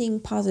wasn't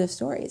seeing positive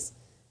stories.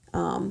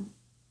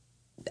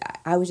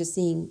 I was just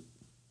seeing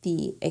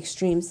the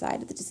extreme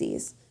side of the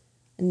disease,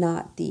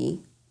 not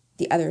the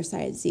other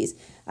side of the disease.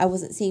 I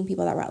wasn't seeing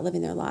people that were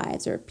outliving their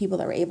lives or people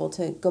that were able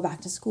to go back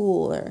to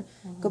school or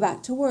go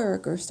back to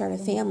work or start a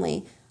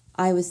family.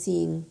 I was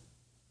seeing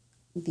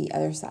the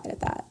other side of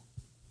that.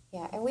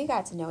 Yeah, and we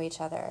got to know each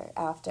other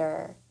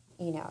after,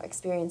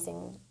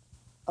 experiencing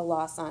a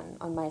loss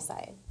on my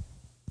side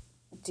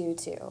due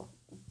to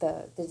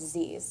the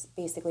disease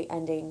basically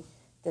ending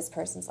this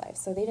person's life.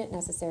 So they didn't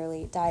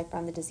necessarily die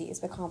from the disease,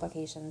 but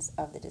complications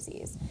of the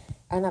disease.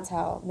 And that's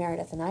how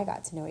Meredith and I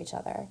got to know each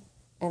other.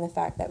 And the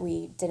fact that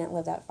we didn't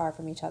live that far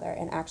from each other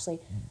and actually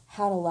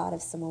had a lot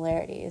of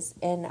similarities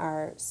in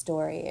our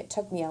story. It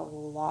took me a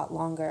lot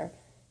longer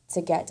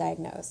to get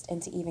diagnosed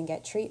and to even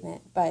get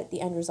treatment, but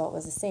the end result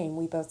was the same.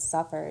 We both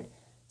suffered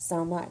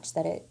so much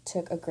that it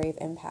took a grave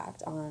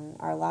impact on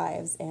our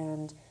lives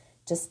and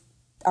just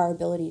our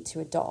ability to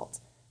adult.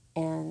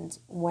 And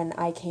when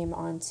I came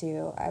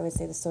onto, I would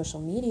say, the social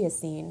media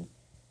scene,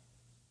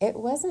 it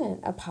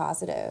wasn't a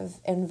positive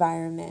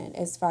environment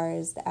as far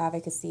as the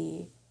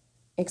advocacy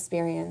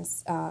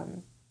experience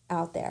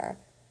out there.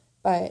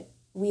 But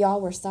we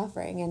all were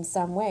suffering in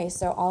some way.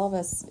 So all of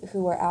us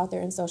who were out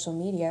there in social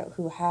media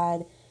who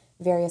had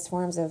various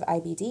forms of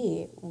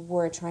IBD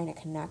were trying to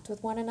connect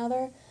with one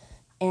another.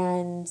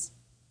 And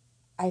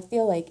I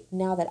feel like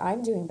now that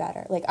I'm doing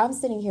better, like I'm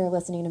sitting here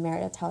listening to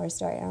Meredith tell her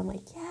story and I'm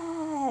like,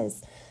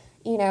 yes,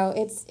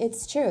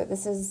 it's true.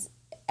 This is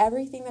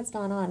everything that's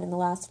gone on in the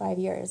last 5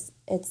 years.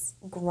 It's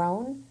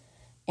grown,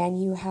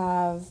 and you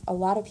have a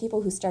lot of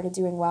people who started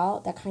doing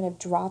well that kind of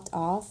dropped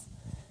off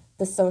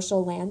the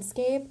social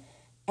landscape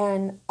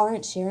and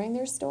aren't sharing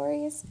their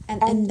stories.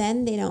 And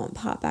then they don't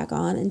pop back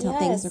on until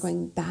things are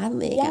going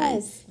badly again.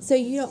 Yes. So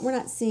we're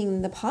not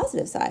seeing the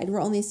positive side.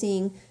 We're only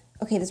seeing,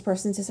 okay, this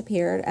person's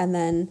disappeared, and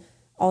then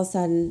all of a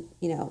sudden,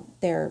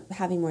 they're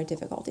having more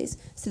difficulties.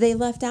 So they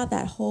left out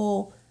that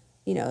whole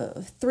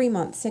 3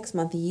 months, 6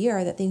 month, a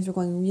year that things were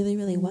going really,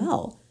 really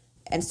well.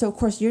 And so, of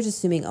course, you're just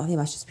assuming, oh, they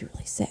must just be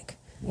really sick.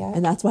 Yeah.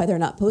 And that's why they're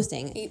not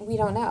posting. We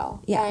don't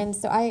know. Yeah. And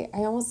so I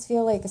almost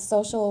feel like a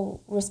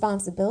social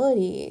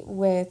responsibility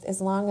with,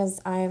 as long as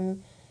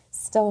I'm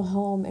still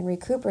home and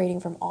recuperating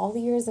from all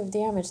the years of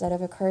damage that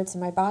have occurred to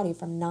my body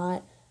from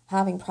not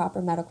having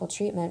proper medical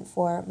treatment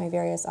for my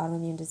various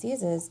autoimmune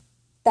diseases,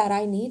 that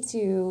I need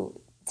to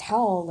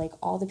tell like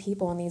all the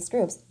people in these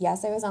groups,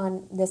 yes, I was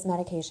on this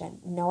medication.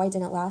 No, I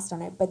didn't last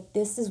on it, but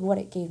this is what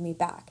it gave me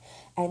back.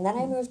 And then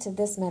I moved to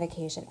this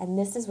medication, and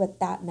this is what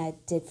that med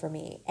did for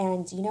me.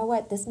 And you know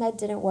what? This med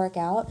didn't work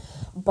out,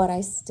 but I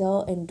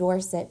still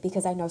endorse it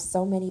because I know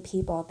so many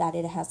people that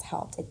it has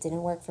helped. It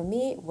didn't work for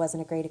me. It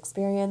wasn't a great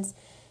experience,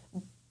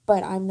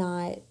 but I'm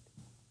not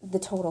the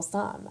total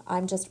sum.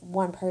 I'm just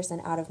one person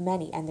out of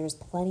many, and there's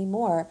plenty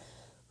more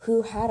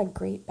who had a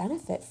great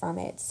benefit from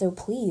it. So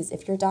please,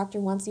 if your doctor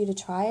wants you to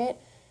try it,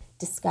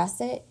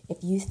 discuss it. If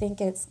you think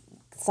it's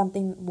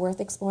something worth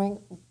exploring,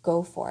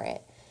 go for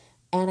it.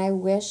 And I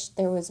wish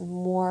there was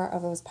more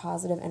of those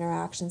positive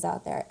interactions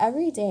out there.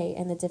 Every day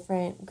in the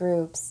different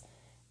groups,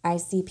 I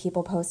see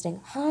people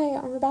posting, hi,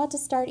 I'm about to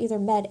start either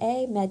Med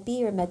A, Med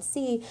B, or Med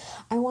C.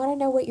 I want to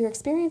know what your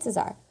experiences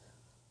are.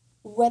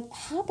 What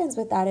happens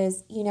with that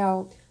is,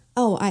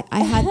 Oh,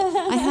 I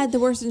had the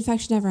worst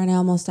infection ever and I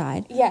almost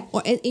died. Yeah.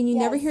 And you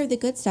never Yes. hear the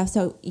good stuff.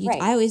 So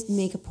Right. I always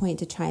make a point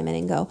to chime in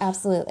and go,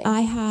 absolutely.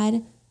 I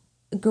had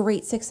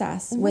great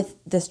success with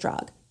this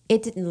drug.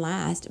 It didn't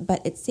last,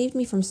 but it saved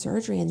me from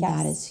surgery, and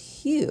that is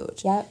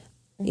huge.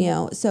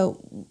 Yep. So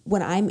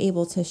when I'm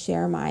able to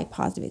share my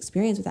positive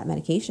experience with that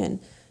medication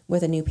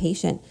with a new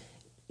patient,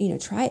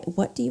 try it.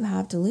 What do you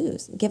have to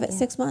lose? Give it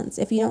 6 months.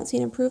 If you don't see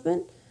an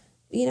improvement,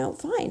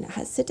 fine.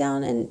 Sit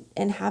down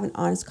and have an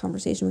honest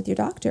conversation with your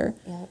doctor.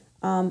 Yep.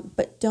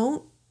 But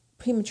don't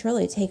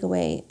prematurely take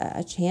away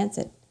a chance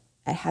at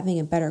having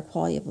a better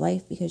quality of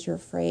life because you're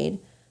afraid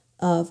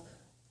of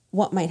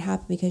what might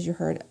happen because you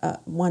heard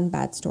one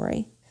bad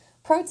story.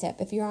 Pro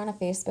tip, if you're on a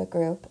Facebook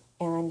group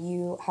and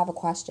you have a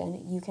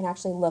question, you can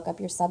actually look up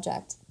your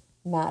subject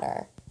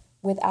matter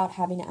without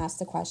having to ask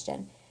the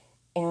question.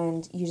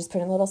 And you just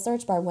put in a little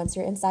search bar once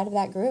you're inside of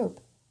that group,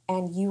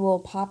 and you will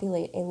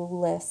populate a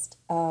list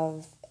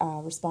of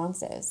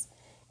responses.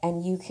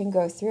 And you can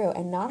go through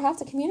and not have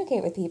to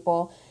communicate with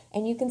people,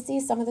 and you can see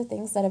some of the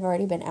things that have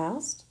already been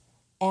asked.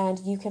 And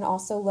you can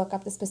also look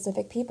up the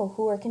specific people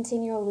who are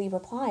continually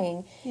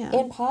replying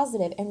in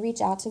positive and reach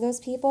out to those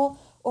people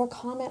or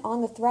comment on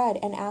the thread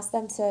and ask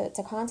them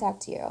to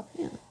contact you.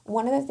 Yeah.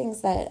 One of the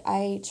things that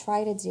I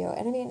try to do,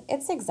 and I mean,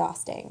 it's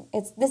exhausting.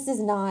 This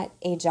is not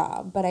a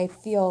job, but I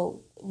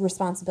feel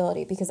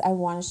responsibility because I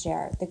want to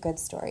share the good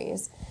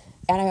stories.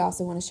 And I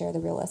also want to share the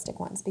realistic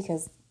ones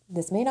because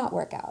this may not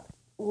work out.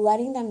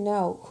 Letting them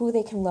know who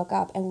they can look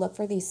up and look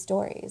for these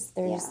stories.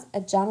 There's a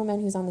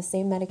gentleman who's on the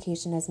same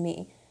medication as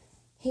me.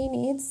 He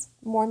needs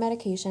more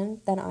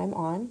medication than I'm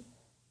on.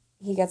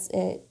 He gets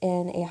it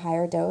in a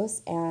higher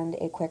dose and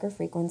a quicker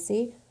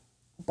frequency,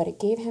 but it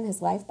gave him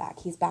his life back.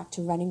 He's back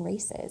to running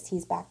races.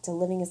 He's back to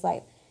living his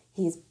life.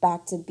 He's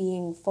back to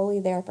being fully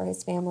there for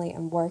his family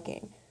and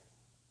working.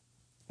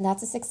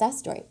 That's a success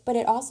story. But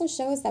it also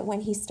shows that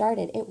when he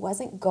started, it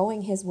wasn't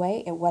going his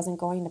way. It wasn't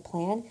going to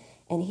plan.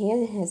 And he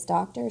and his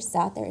doctor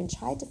sat there and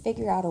tried to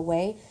figure out a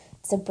way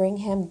to bring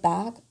him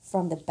back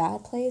from the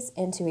bad place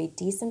into a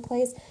decent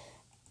place.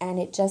 And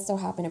it just so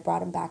happened it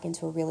brought him back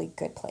into a really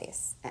good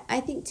place.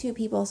 I think, too,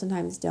 people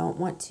sometimes don't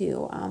want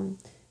to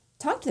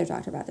talk to their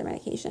doctor about their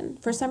medication.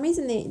 For some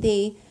reason,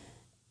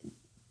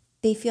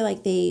 they feel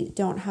like they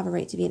don't have a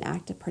right to be an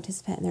active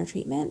participant in their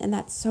treatment, and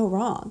that's so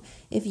wrong.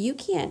 If you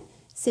can't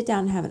sit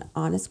down and have an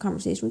honest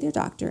conversation with your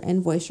doctor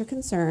and voice your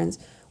concerns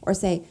or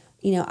say,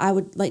 I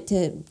would like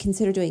to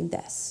consider doing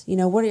this.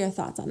 What are your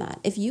thoughts on that?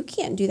 If you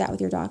can't do that with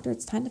your doctor,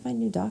 it's time to find a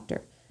new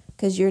doctor,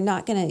 because you're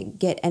not going to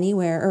get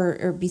anywhere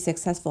or be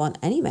successful on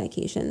any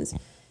medications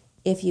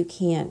if you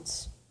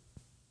can't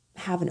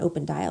have an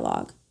open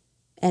dialogue.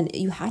 And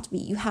you have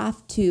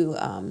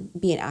to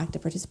be an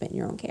active participant in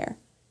your own care.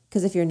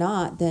 Because if you're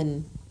not,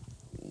 then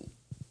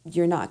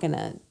you're not going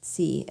to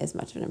see as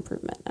much of an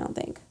improvement, I don't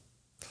think.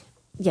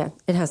 Yeah,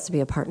 it has to be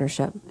a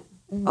partnership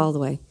all the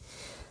way.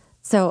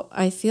 So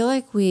I feel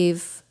like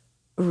we've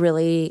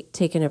really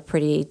taken a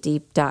pretty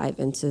deep dive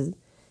into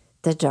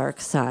the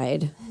dark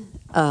side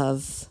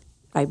of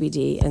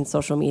IBD and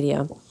social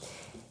media.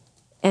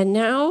 And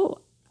now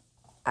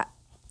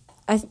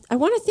I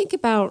want to think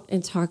about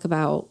and talk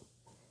about,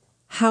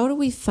 how do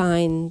we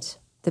find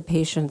the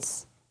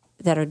patients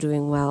that are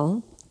doing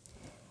well,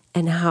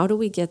 and how do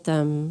we get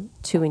them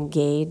to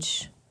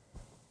engage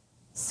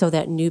so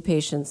that new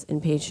patients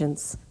and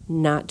patients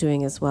not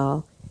doing as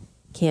well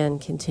can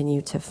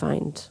continue to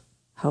find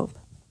hope?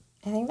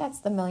 I think that's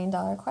the $1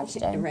 million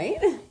question. Right?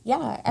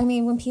 Yeah. I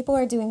mean, when people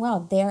are doing well,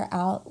 they're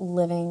out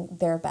living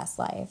their best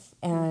life,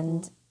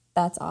 and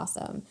that's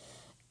awesome.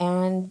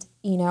 And,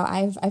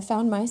 I've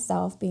found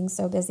myself being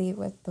so busy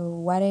with the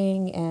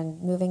wedding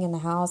and moving in the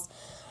house.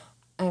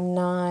 I'm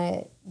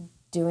not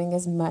doing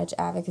as much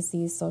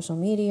advocacy, social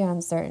media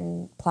on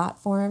certain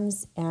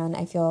platforms, and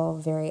I feel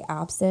very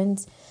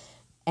absent.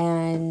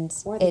 And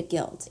Or the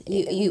guilt.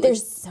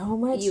 There's so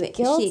much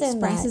guilt. She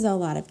expresses a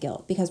lot of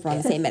guilt because we're on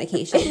the same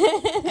medication,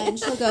 and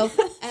she'll go,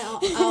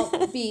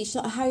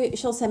 and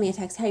she'll send me a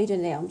text, "How are you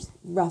doing today? I'm just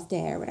rough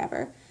day," or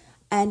whatever,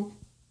 and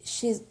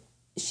she's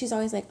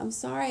always like, "I'm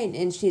sorry,"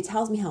 and she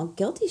tells me how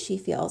guilty she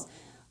feels,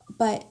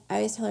 but I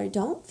always tell her,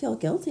 "Don't feel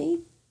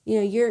guilty.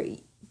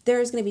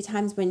 There's going to be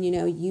times when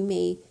you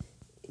may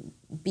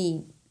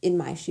be in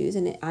my shoes,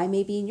 and I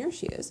may be in your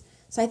shoes."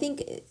 So I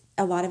think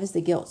a lot of it's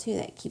the guilt too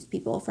that keeps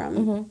people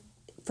from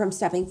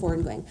stepping forward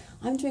and going,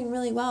 "I'm doing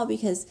really well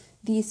because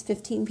these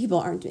 15 people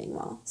aren't doing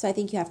well." So I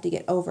think you have to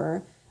get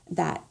over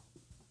that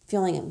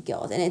feeling of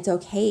guilt, and it's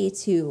okay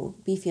to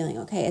be feeling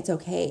okay. It's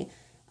okay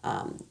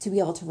to be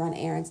able to run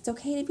errands. It's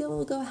okay to be able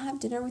to go have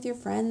dinner with your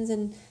friends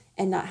and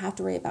not have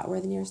to worry about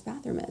where the nearest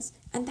bathroom is,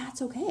 and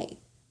that's okay.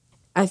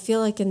 I feel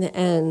like in the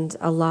end,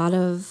 a lot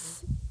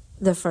of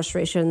the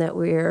frustration that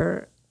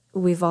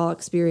we've all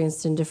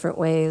experienced in different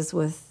ways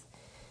with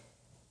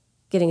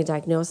getting a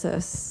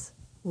diagnosis,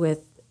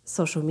 with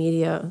social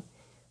media,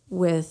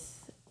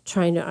 with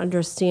trying to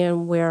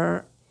understand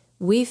where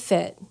we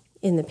fit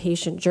in the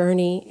patient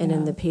journey and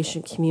in the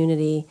patient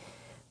community,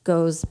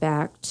 goes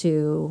back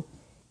to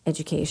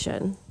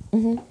education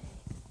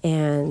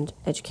and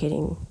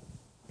educating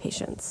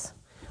patients,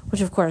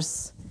 which of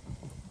course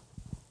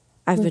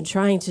I've been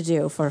trying to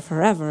do for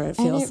forever, it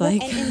feels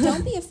like. And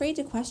don't be afraid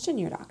to question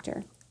your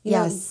doctor.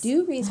 Yes.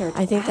 Do research.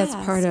 I think that's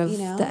part of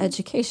the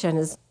education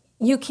is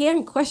you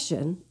can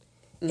question.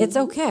 It's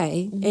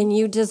okay. And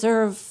you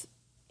deserve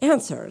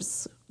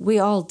answers. We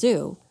all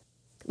do.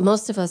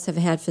 Most of us have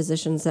had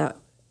physicians that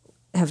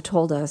have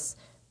told us,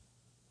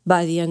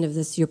 by the end of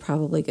this, you're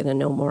probably going to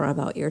know more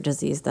about your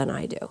disease than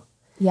I do.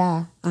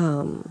 Yeah.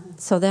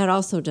 So that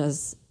also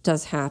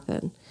does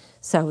happen.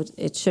 So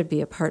it should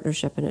be a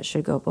partnership, and it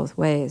should go both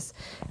ways.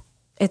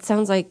 It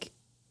sounds like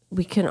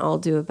we can all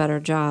do a better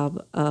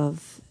job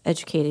of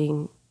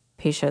educating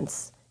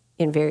patients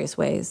in various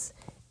ways.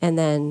 And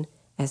then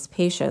as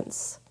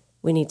patients,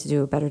 we need to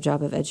do a better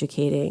job of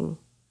educating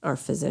our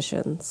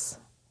physicians.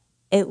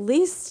 At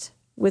least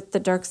with the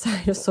dark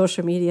side of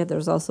social media,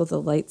 there's also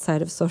the light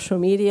side of social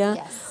media.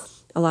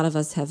 Yes. A lot of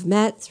us have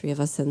met, 3 of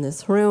us in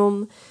this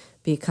room,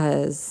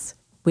 because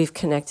we've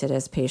connected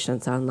as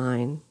patients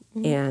online.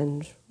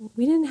 And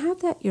we didn't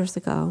have that years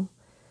ago.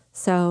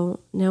 So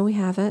now we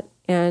have it.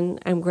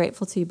 And I'm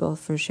grateful to you both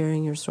for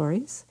sharing your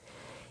stories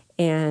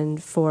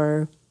and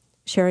for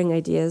sharing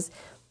ideas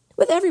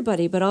with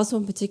everybody, but also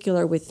in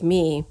particular with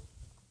me,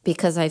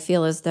 because I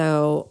feel as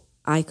though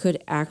I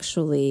could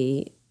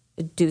actually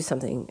do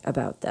something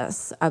about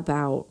this,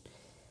 about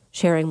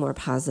sharing more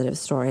positive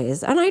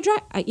stories. And I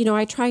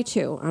try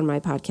to on my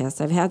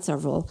podcast. I've had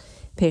several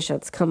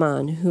patients come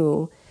on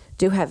who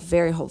do have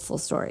very hopeful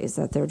stories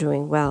that they're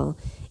doing well,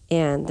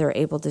 and they're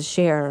able to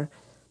share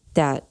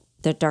that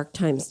that dark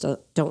times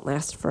don't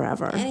last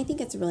forever. And I think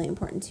it's really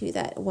important too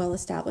that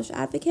well-established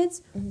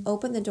advocates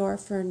open the door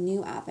for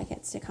new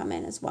advocates to come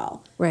in as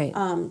well, Right.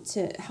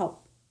 To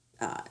help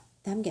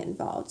them get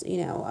involved.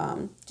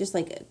 Just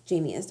like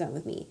Jamie has done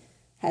with me,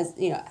 has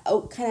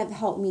kind of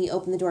helped me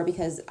open the door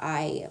because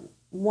I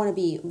want to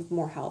be with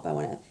more help. I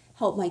want to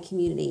help my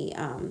community.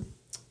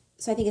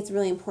 So I think it's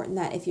really important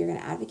that if you're going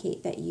to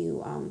advocate, that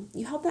you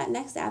help that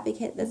next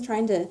advocate that's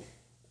trying to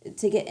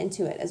get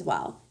into it as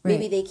well. Right.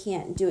 Maybe they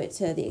can't do it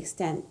to the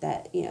extent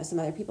that some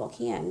other people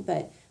can,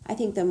 but I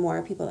think the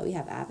more people that we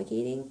have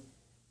advocating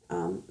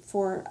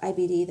for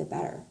IBD, the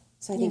better.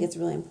 So I think it's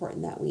really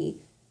important that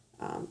we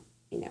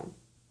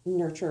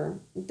nurture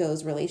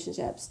those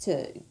relationships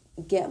to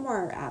get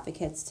more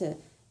advocates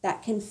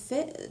that can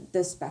fit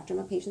the spectrum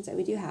of patients that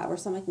we do have, where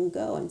someone can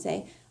go and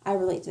say, I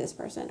relate to this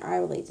person or I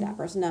relate to that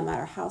person, no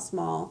matter how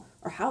small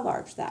or how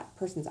large that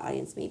person's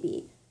audience may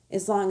be.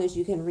 As long as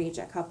you can reach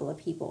a couple of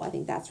people, I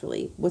think that's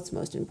really what's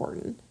most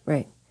important.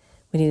 Right.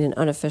 We need an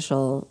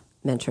unofficial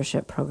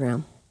mentorship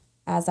program.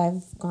 As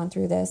I've gone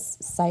through this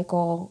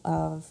cycle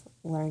of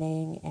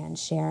learning and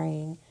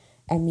sharing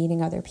and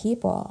meeting other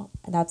people,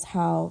 that's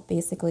how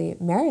basically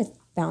Meredith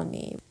found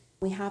me.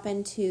 We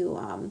happened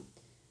to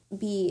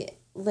be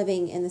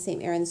living in the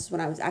same area, and this is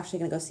when I was actually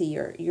going to go see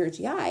your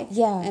GI.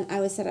 Yeah. And I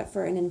was set up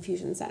for an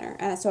infusion center.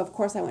 And so, of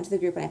course, I went to the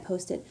group and I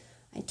posted,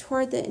 I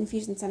toured the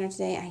infusion center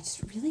today. I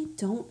just really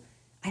don't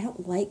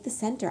like the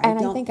center. And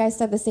I think I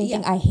said the same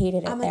thing. I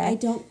hated it I'm there. like, I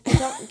don't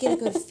get a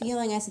good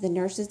feeling. I said the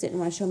nurses didn't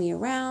want to show me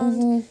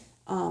around.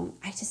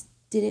 I just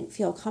didn't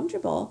feel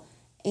comfortable.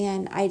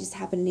 And I just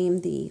happened to name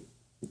the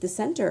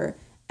center,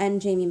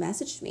 and Jamie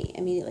messaged me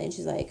immediately, and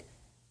she's like,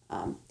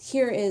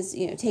 here is,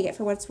 take it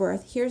for what it's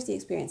worth. Here's the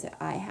experience that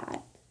I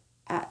had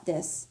at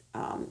this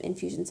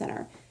infusion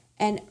center.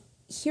 And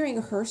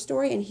hearing her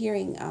story and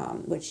hearing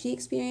what she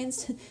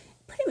experienced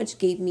pretty much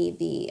gave me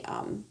the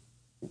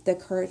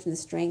courage and the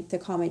strength to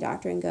call my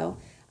doctor and go,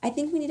 I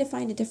think we need to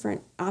find a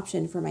different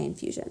option for my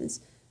infusions.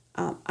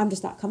 I'm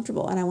just not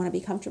comfortable, and I want to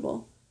be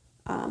comfortable,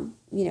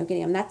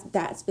 getting them.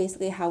 That's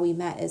basically how we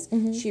met, is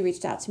she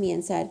reached out to me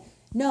and said,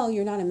 no,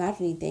 you're not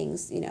imagining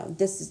things.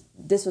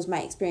 This was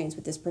my experience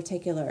with this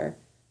particular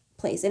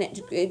place, and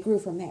it grew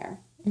from there.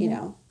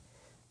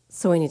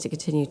 So we need to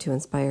continue to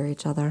inspire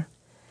each other.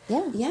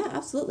 Yeah,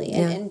 absolutely,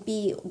 Yeah. and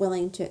be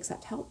willing to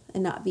accept help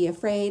and not be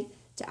afraid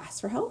to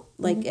ask for help.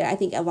 Like I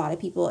think a lot of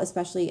people,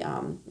 especially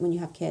when you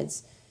have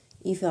kids,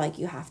 you feel like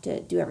you have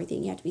to do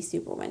everything. You have to be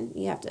Superwoman.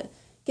 You have to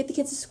get the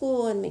kids to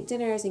school and make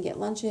dinners and get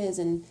lunches,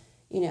 and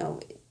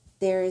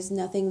there is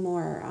nothing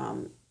more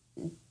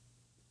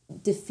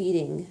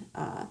defeating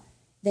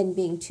than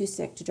being too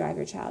sick to drive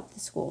your child to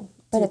school.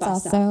 But it's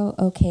also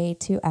okay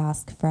to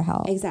ask for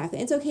help. Exactly.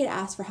 It's okay to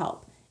ask for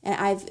help. And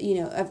I've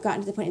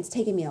gotten to the point, it's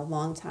taken me a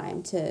long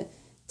time to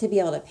be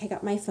able to pick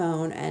up my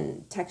phone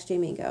and text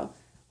Jamie and go,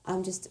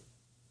 I'm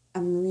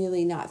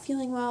really not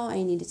feeling well.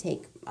 I need to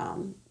take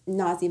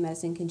nausea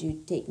medicine. Could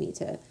you take me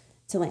to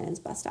Landon's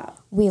bus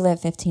stop? We live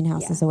 15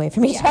 houses away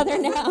from each other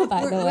now,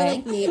 by the way. We're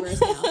like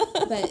neighbors now.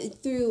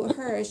 But through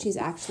her, she's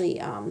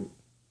actually, I'm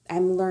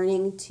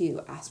learning to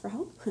ask for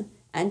help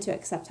and to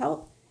accept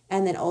help,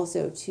 and then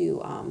also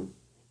to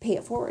pay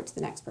it forward to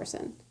the next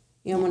person.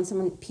 When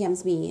someone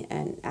PMs me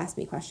and asks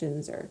me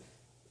questions, or,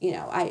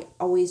 I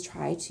always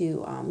try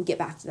to get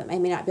back to them. I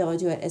may not be able to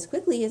do it as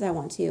quickly as I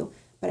want to,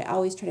 but I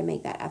always try to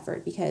make that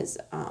effort because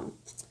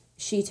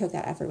she took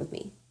that effort with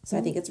me. So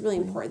I think it's really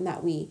important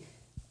that we,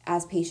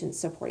 as patients,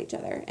 support each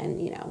other.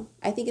 And,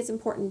 I think it's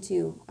important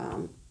to,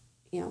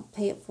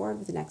 pay it forward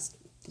with the next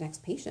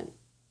patient,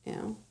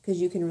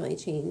 because you can really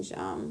change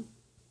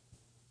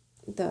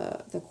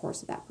the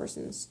course of that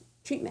person's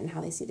treatment and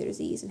how they see their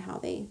disease and how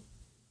they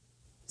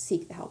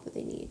seek the help that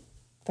they need.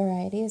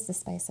 Variety is the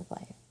spice of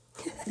life.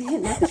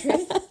 Isn't that the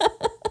truth?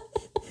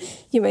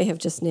 You may have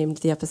just named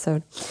the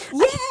episode.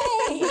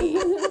 Yay!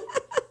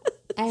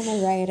 I'm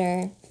a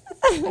writer.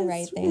 I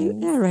write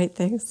things. Yeah, write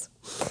things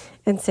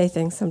and say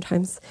things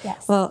sometimes.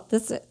 Yes. Well,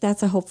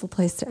 that's a hopeful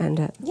place to end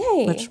it.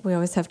 Yay. Which we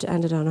always have to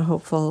end it on a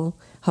hopeful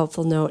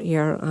note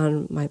here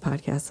on my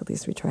podcast. At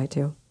least we try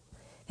to.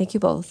 Thank you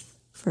both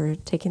for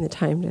taking the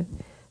time to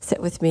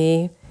sit with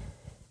me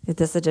at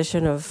this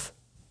edition of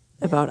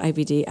About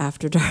IBD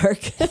After Dark.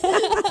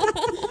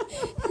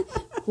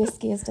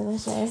 Whiskey is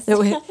delicious.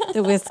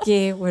 The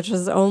whiskey, which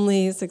has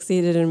only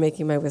succeeded in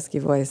making my whiskey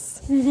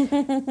voice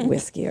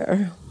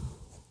whiskier.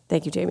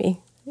 Thank you,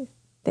 Jamie.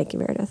 Thank you,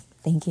 Meredith.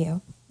 Thank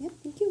you. Yep,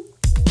 thank you.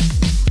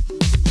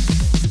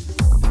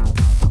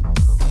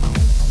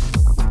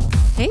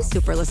 Hey,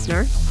 super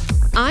listener.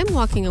 I'm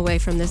walking away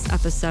from this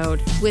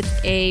episode with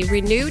a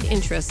renewed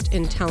interest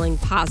in telling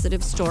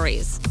positive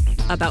stories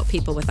about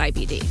people with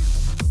IBD.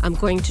 I'm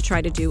going to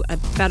try to do a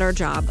better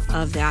job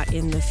of that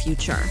in the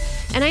future.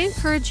 And I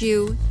encourage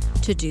you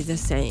to do the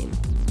same.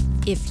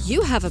 If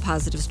you have a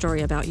positive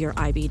story about your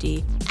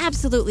IBD,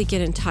 absolutely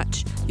get in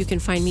touch. You can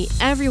find me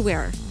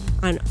everywhere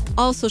on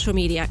all social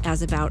media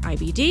as About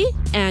IBD,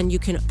 and you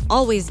can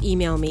always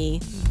email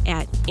me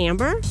at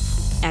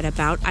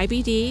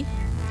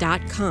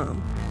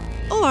amber@aboutibd.com.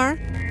 Or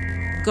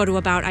go to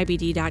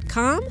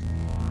aboutibd.com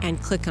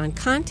and click on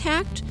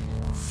Contact,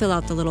 fill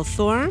out the little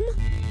form.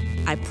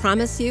 I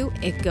promise you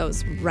it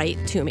goes right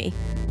to me.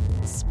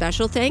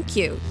 Special thank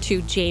you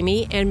to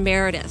Jamie and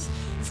Meredith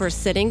for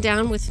sitting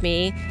down with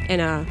me in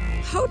a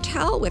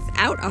hotel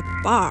without a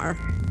bar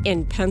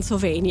in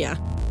Pennsylvania.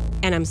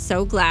 And I'm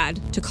so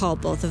glad to call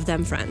both of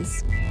them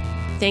friends.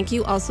 Thank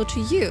you also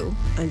to you.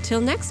 Until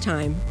next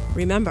time,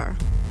 remember,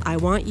 I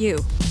want you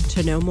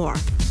to know more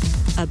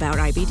about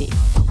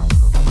IBD.